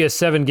 This could be a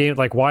 7 game.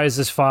 Like why is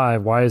this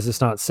 5? Why is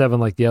this not 7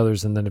 like the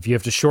others? And then if you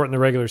have to shorten the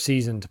regular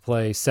season to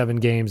play 7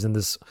 games in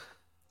the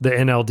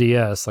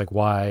NLDS, like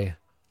why?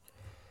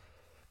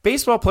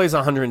 Baseball plays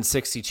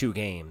 162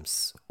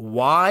 games.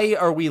 Why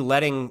are we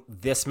letting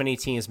this many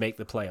teams make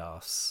the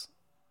playoffs?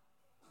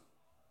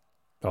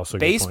 Also, a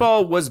good point.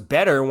 Baseball was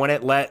better when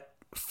it let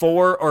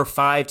 4 or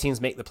 5 teams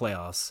make the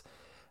playoffs.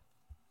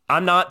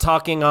 I'm not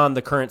talking on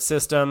the current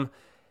system.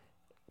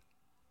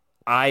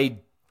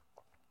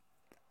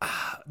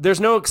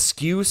 There's no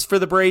excuse for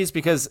the Braves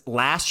because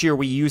last year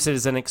we used it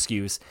as an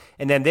excuse.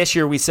 And then this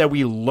year we said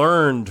we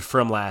learned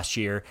from last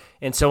year.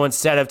 And so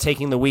instead of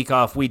taking the week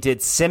off, we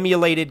did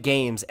simulated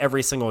games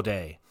every single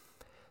day.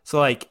 So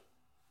like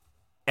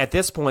at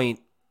this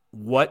point,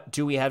 what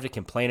do we have to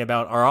complain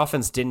about? Our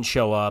offense didn't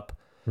show up.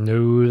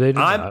 No, they did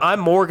not. I'm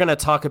more going to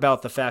talk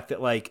about the fact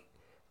that like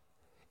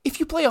if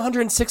you play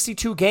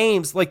 162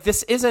 games, like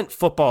this isn't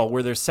football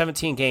where there's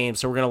 17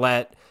 games, so we're going to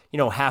let,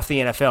 half the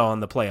NFL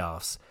in the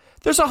playoffs.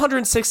 There's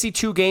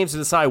 162 games to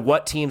decide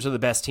what teams are the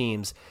best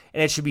teams,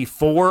 and it should be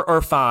 4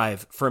 or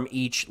 5 from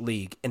each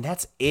league, and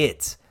that's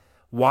it.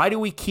 Why do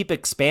we keep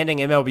expanding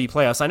MLB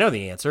playoffs? I know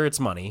the answer. It's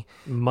money.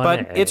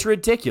 Money. But it's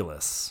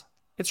ridiculous.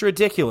 It's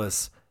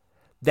ridiculous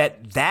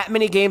that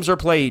many games are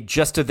played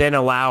just to then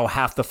allow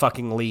half the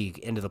fucking league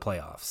into the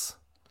playoffs.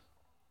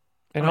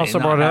 And also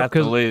brought it up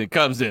because it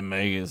comes in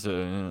Megan.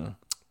 So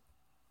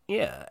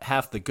Yeah,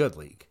 half the good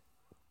league.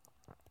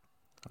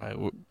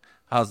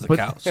 how's the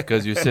couch?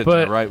 Because you're sitting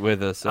but- right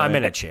with us. I'm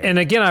in a chair. And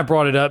again, I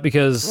brought it up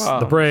because Wow.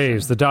 the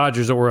Braves, the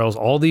Dodgers, the Orioles,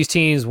 all these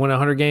teams win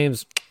 100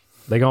 games.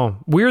 They gone.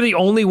 We're the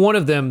only one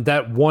of them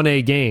that won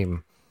a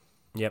game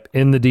Yep.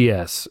 in the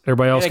DS.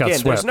 Everybody else And got again,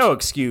 swept. there's no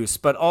excuse,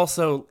 but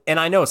also, and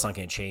I know it's not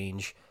going to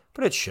change,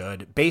 but it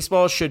should.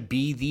 Baseball should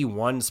be the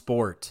one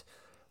sport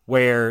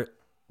where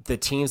the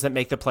teams that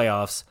make the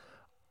playoffs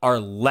are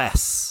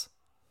less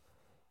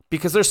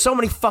Because there's so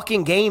many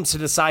fucking games to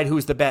decide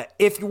who's the best.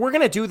 If we're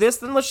going to do this,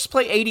 then let's just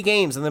play 80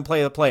 games and then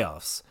play the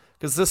playoffs.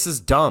 Because this is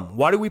dumb.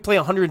 Why do we play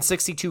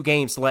 162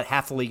 games to let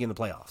half the league in the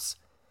playoffs?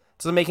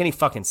 Doesn't make any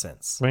fucking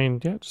sense. I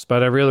mean, yeah, just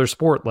about every other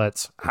sport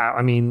lets.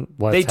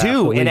 They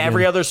do. And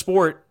every other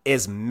sport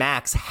is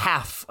max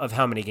half of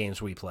how many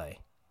games we play.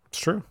 It's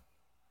true.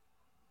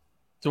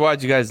 So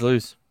why'd you guys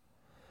lose?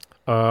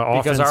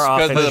 Because our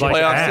offense of the like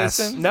playoff ass.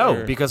 system?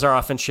 No, because our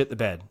offense shit the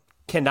bed.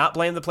 Cannot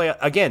blame the play.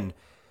 Again,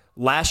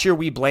 last year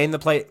we blamed the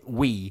play.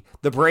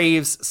 The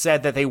Braves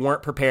said that they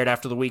weren't prepared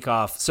after the week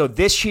off. So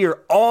this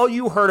year, all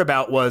you heard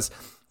about was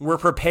we're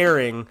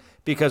preparing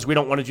because we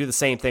don't want to do the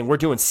same thing. We're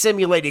doing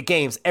simulated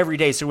games every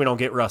day so we don't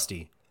get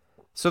rusty.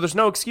 So there's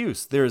no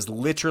excuse. There is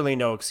literally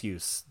no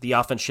excuse. The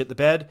offense shit the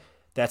bed.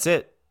 That's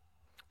it.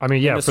 I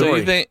mean, yeah. So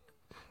you think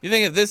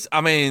if this?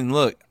 I mean,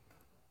 look.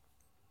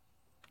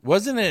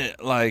 Wasn't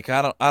it like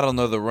I don't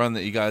know the run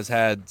that you guys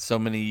had so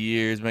many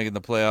years making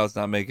the playoffs,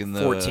 not making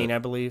the 14, I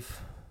believe.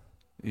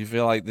 You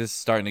feel like this is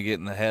starting to get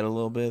in the head a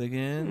little bit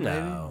again?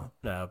 No,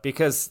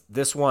 because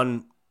this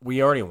one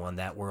we already won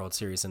that World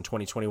Series in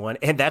 2021,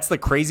 and that's the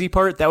crazy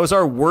part. That was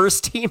our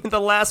worst team in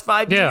the last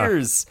 5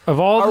 years. Of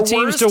all Our the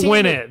teams worst to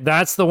win team- it,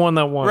 that's the one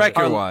that won.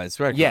 Record wise.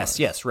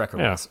 Yes,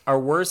 record-wise. Our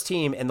worst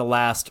team in the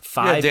last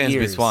 5 Dansby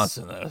years.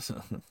 Swanson though.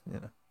 So,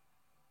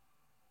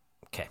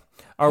 Okay.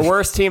 Our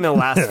worst team in the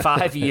last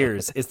 5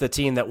 years is the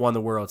team that won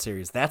the World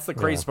Series. That's the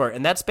crazy part.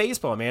 And that's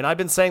baseball, man. I've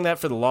been saying that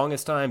for the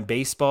longest time.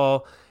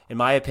 Baseball, in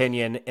my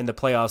opinion, in the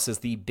playoffs is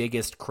the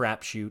biggest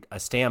crapshoot. I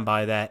stand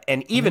by that.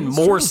 And even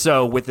more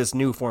so with this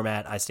new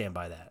format, I stand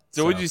by that.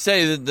 So would you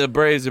say that the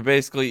Braves are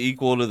basically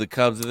equal to the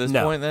Cubs at this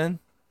point then?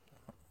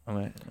 I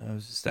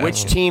was just asking.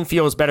 Which team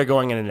feels better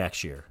going into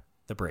next year?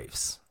 The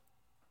Braves.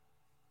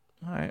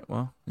 All right,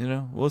 well,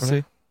 we'll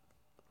see.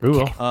 We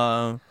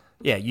will.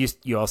 Yeah,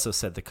 you also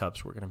said the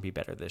Cubs were going to be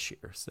better this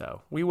year,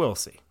 so we will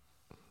see.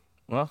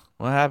 Well,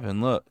 what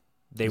happened? Look.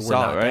 They were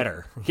not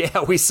better.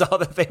 Yeah, we saw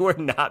that they were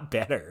not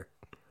better.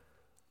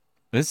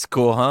 This is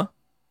cool, huh?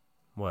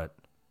 What?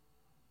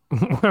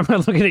 Why am I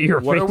looking at your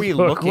What Facebook? are we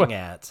looking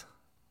at?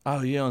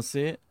 Oh, you don't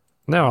see it?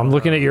 No, I'm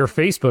looking at your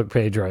Facebook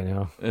page right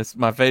now. It's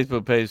my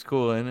Facebook page.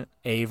 Cool, ain't it?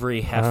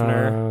 Avery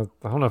Hefner.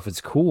 I don't know if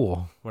it's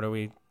cool. What are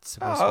we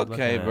supposed to be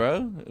okay, looking at?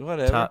 bro.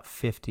 Whatever. Top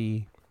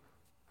 50.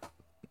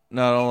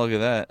 No, don't look at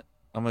that.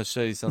 I'm gonna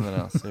show you something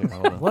else. Here,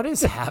 hold on. What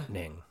is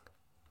happening?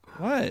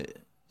 What?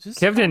 Just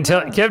Kev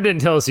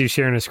didn't tell us he's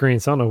sharing a screen,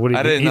 so I don't know what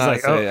I did he's not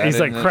like. say it. I He's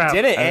like didn't- crap.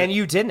 Did it? And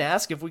you didn't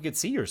ask if we could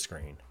see your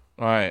screen.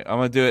 All right, I'm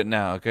gonna do it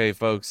now. Okay,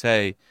 folks.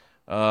 Hey,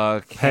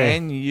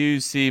 can you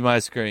see my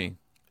screen?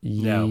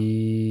 No.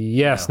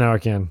 Yes, now I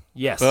can.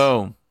 Yes.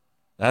 Boom.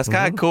 That's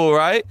kind of cool,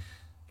 right?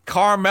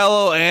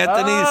 Carmelo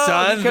Anthony's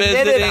son he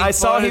committed. visiting. I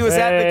saw he was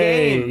at the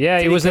Hey, game. Yeah,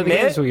 Did he was at the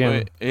commit? games weekend.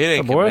 Wait, he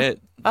didn't boy.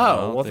 commit. I Oh,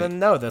 don't well think. then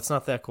no, that's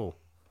not that cool.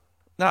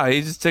 No,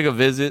 he just took a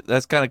visit.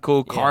 That's kind of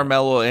cool.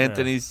 Carmelo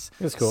Anthony's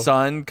That's cool.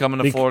 son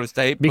coming to Florida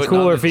State. Be putting on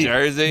cooler the if he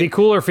jersey. be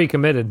cooler if he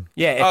committed.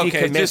 Yeah, if he Okay,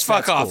 commits, just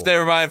fuck that's off. cool.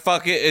 Never mind.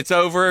 Fuck it. It's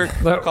over.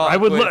 Call I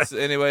it would quits. look.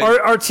 Anyway.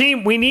 Our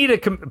team, we need a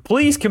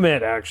please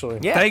commit. Actually,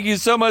 Yeah. Thank you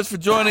so much for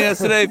joining us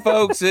today,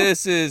 folks.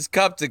 This is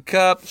Cup to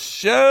Cup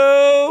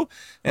Show.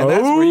 And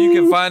that's where you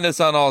can find us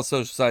on all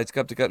social sites,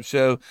 Cup to Cup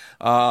Show.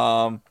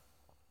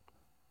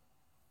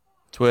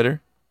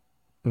 Twitter,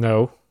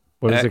 no.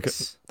 What is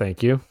X. it?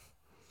 Thank you.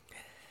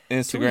 Do we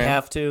Instagram,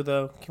 have to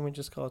though? Can we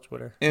just call it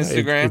Twitter?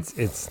 Instagram,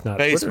 It's not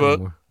Twitter Facebook,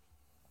 anymore.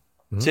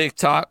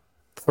 TikTok.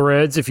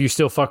 Threads. If you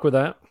still fuck with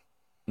that,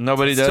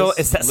 Nobody Still- does.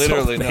 is that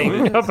still Literally a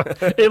thing?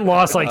 nobody. it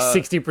lost like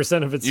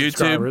 60% of its YouTube.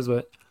 subscribers.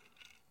 But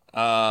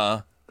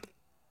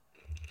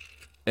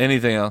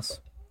Anything else?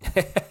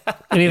 anything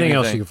else Anything.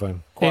 you can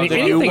find. Quality.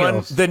 Anything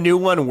else? The new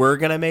one we're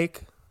gonna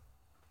make.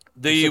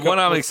 The one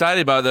I'm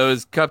excited about, though,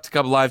 is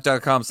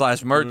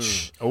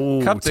cuptocuplife.com/merch.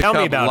 Oh, Cup to tell me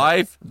Cup about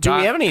Life. it. Do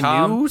we have any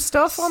new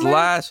stuff on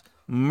there?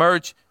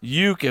 /merch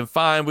you can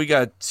find. We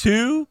got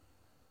two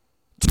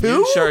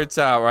Two shirts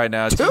out right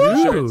now. Two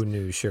Two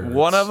new shirts.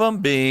 One of them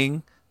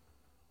being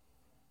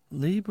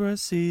Libra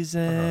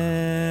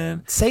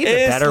season. Say the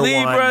It's better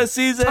Libra one.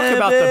 season. Talk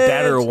about the bitch.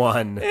 better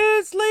one.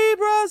 It's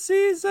Libra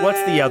season.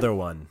 What's the other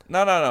one?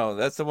 No.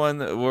 That's the one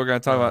that we're going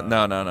to talk about.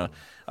 No.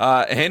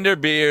 Hinder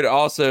Beard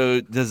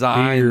also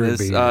designed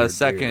this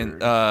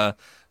second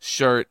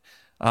shirt.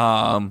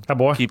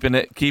 boy. Keeping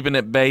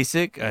it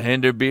basic. A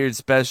Hinder Beard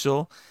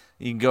special.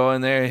 You can go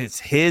in there. It's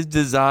his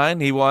design.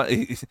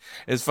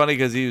 It's funny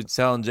because he was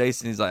telling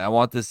Jason, he's like, I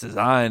want this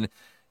design.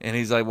 And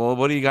he's like, well,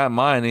 what do you got in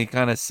mind? And he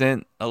kind of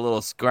sent a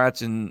little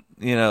scratch and,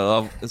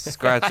 a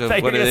scratch of I thought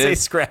you what were it gonna say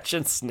is. scratch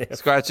and sniff.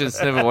 Scratch and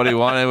sniff of what he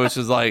wanted, which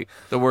was like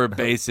the word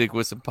basic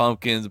with some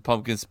pumpkins,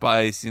 pumpkin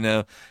spice,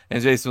 And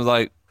Jason was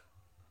like,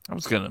 I'm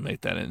just going to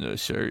make that into a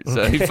shirt.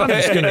 So he I'm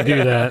just gonna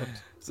do that.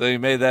 So he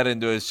made that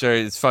into a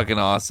shirt. It's fucking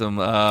awesome.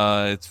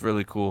 It's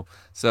really cool.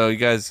 So you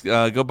guys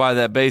go buy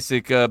that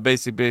basic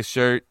base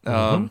shirt.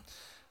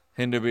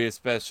 Hinder Beer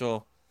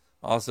special.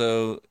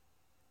 Also,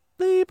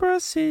 Libra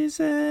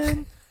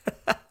season.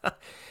 And Love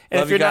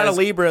if you're you not a guys.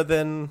 Libra,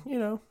 then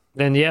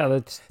then yeah,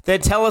 that's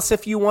Then tell us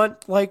if you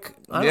want, like,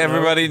 I don't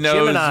Everybody know,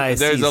 knows Gemini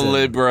there's season. a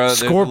Libra.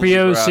 There's a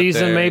Scorpio Libra out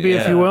season, there, maybe,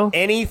 if yeah. you will.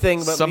 Anything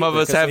but Some of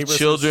Libra, us 'cause have Libras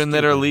children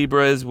that are stupid.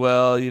 Libra as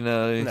well, you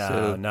know. No,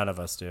 so none of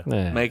us do.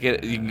 Yeah. make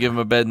it. You can give them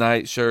a bed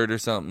night shirt or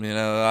something, you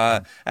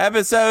know.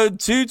 Episode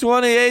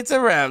 228's a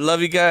wrap.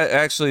 Love you guys.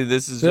 Actually,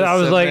 this is. Just I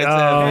was 7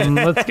 like,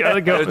 minutes let's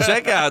go. Go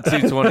check out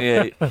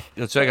 228.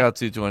 Go check out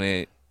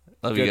 228.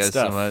 Love you Good guys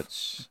stuff. so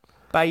much.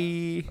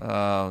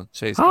 Bye.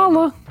 Chase.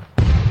 Holla.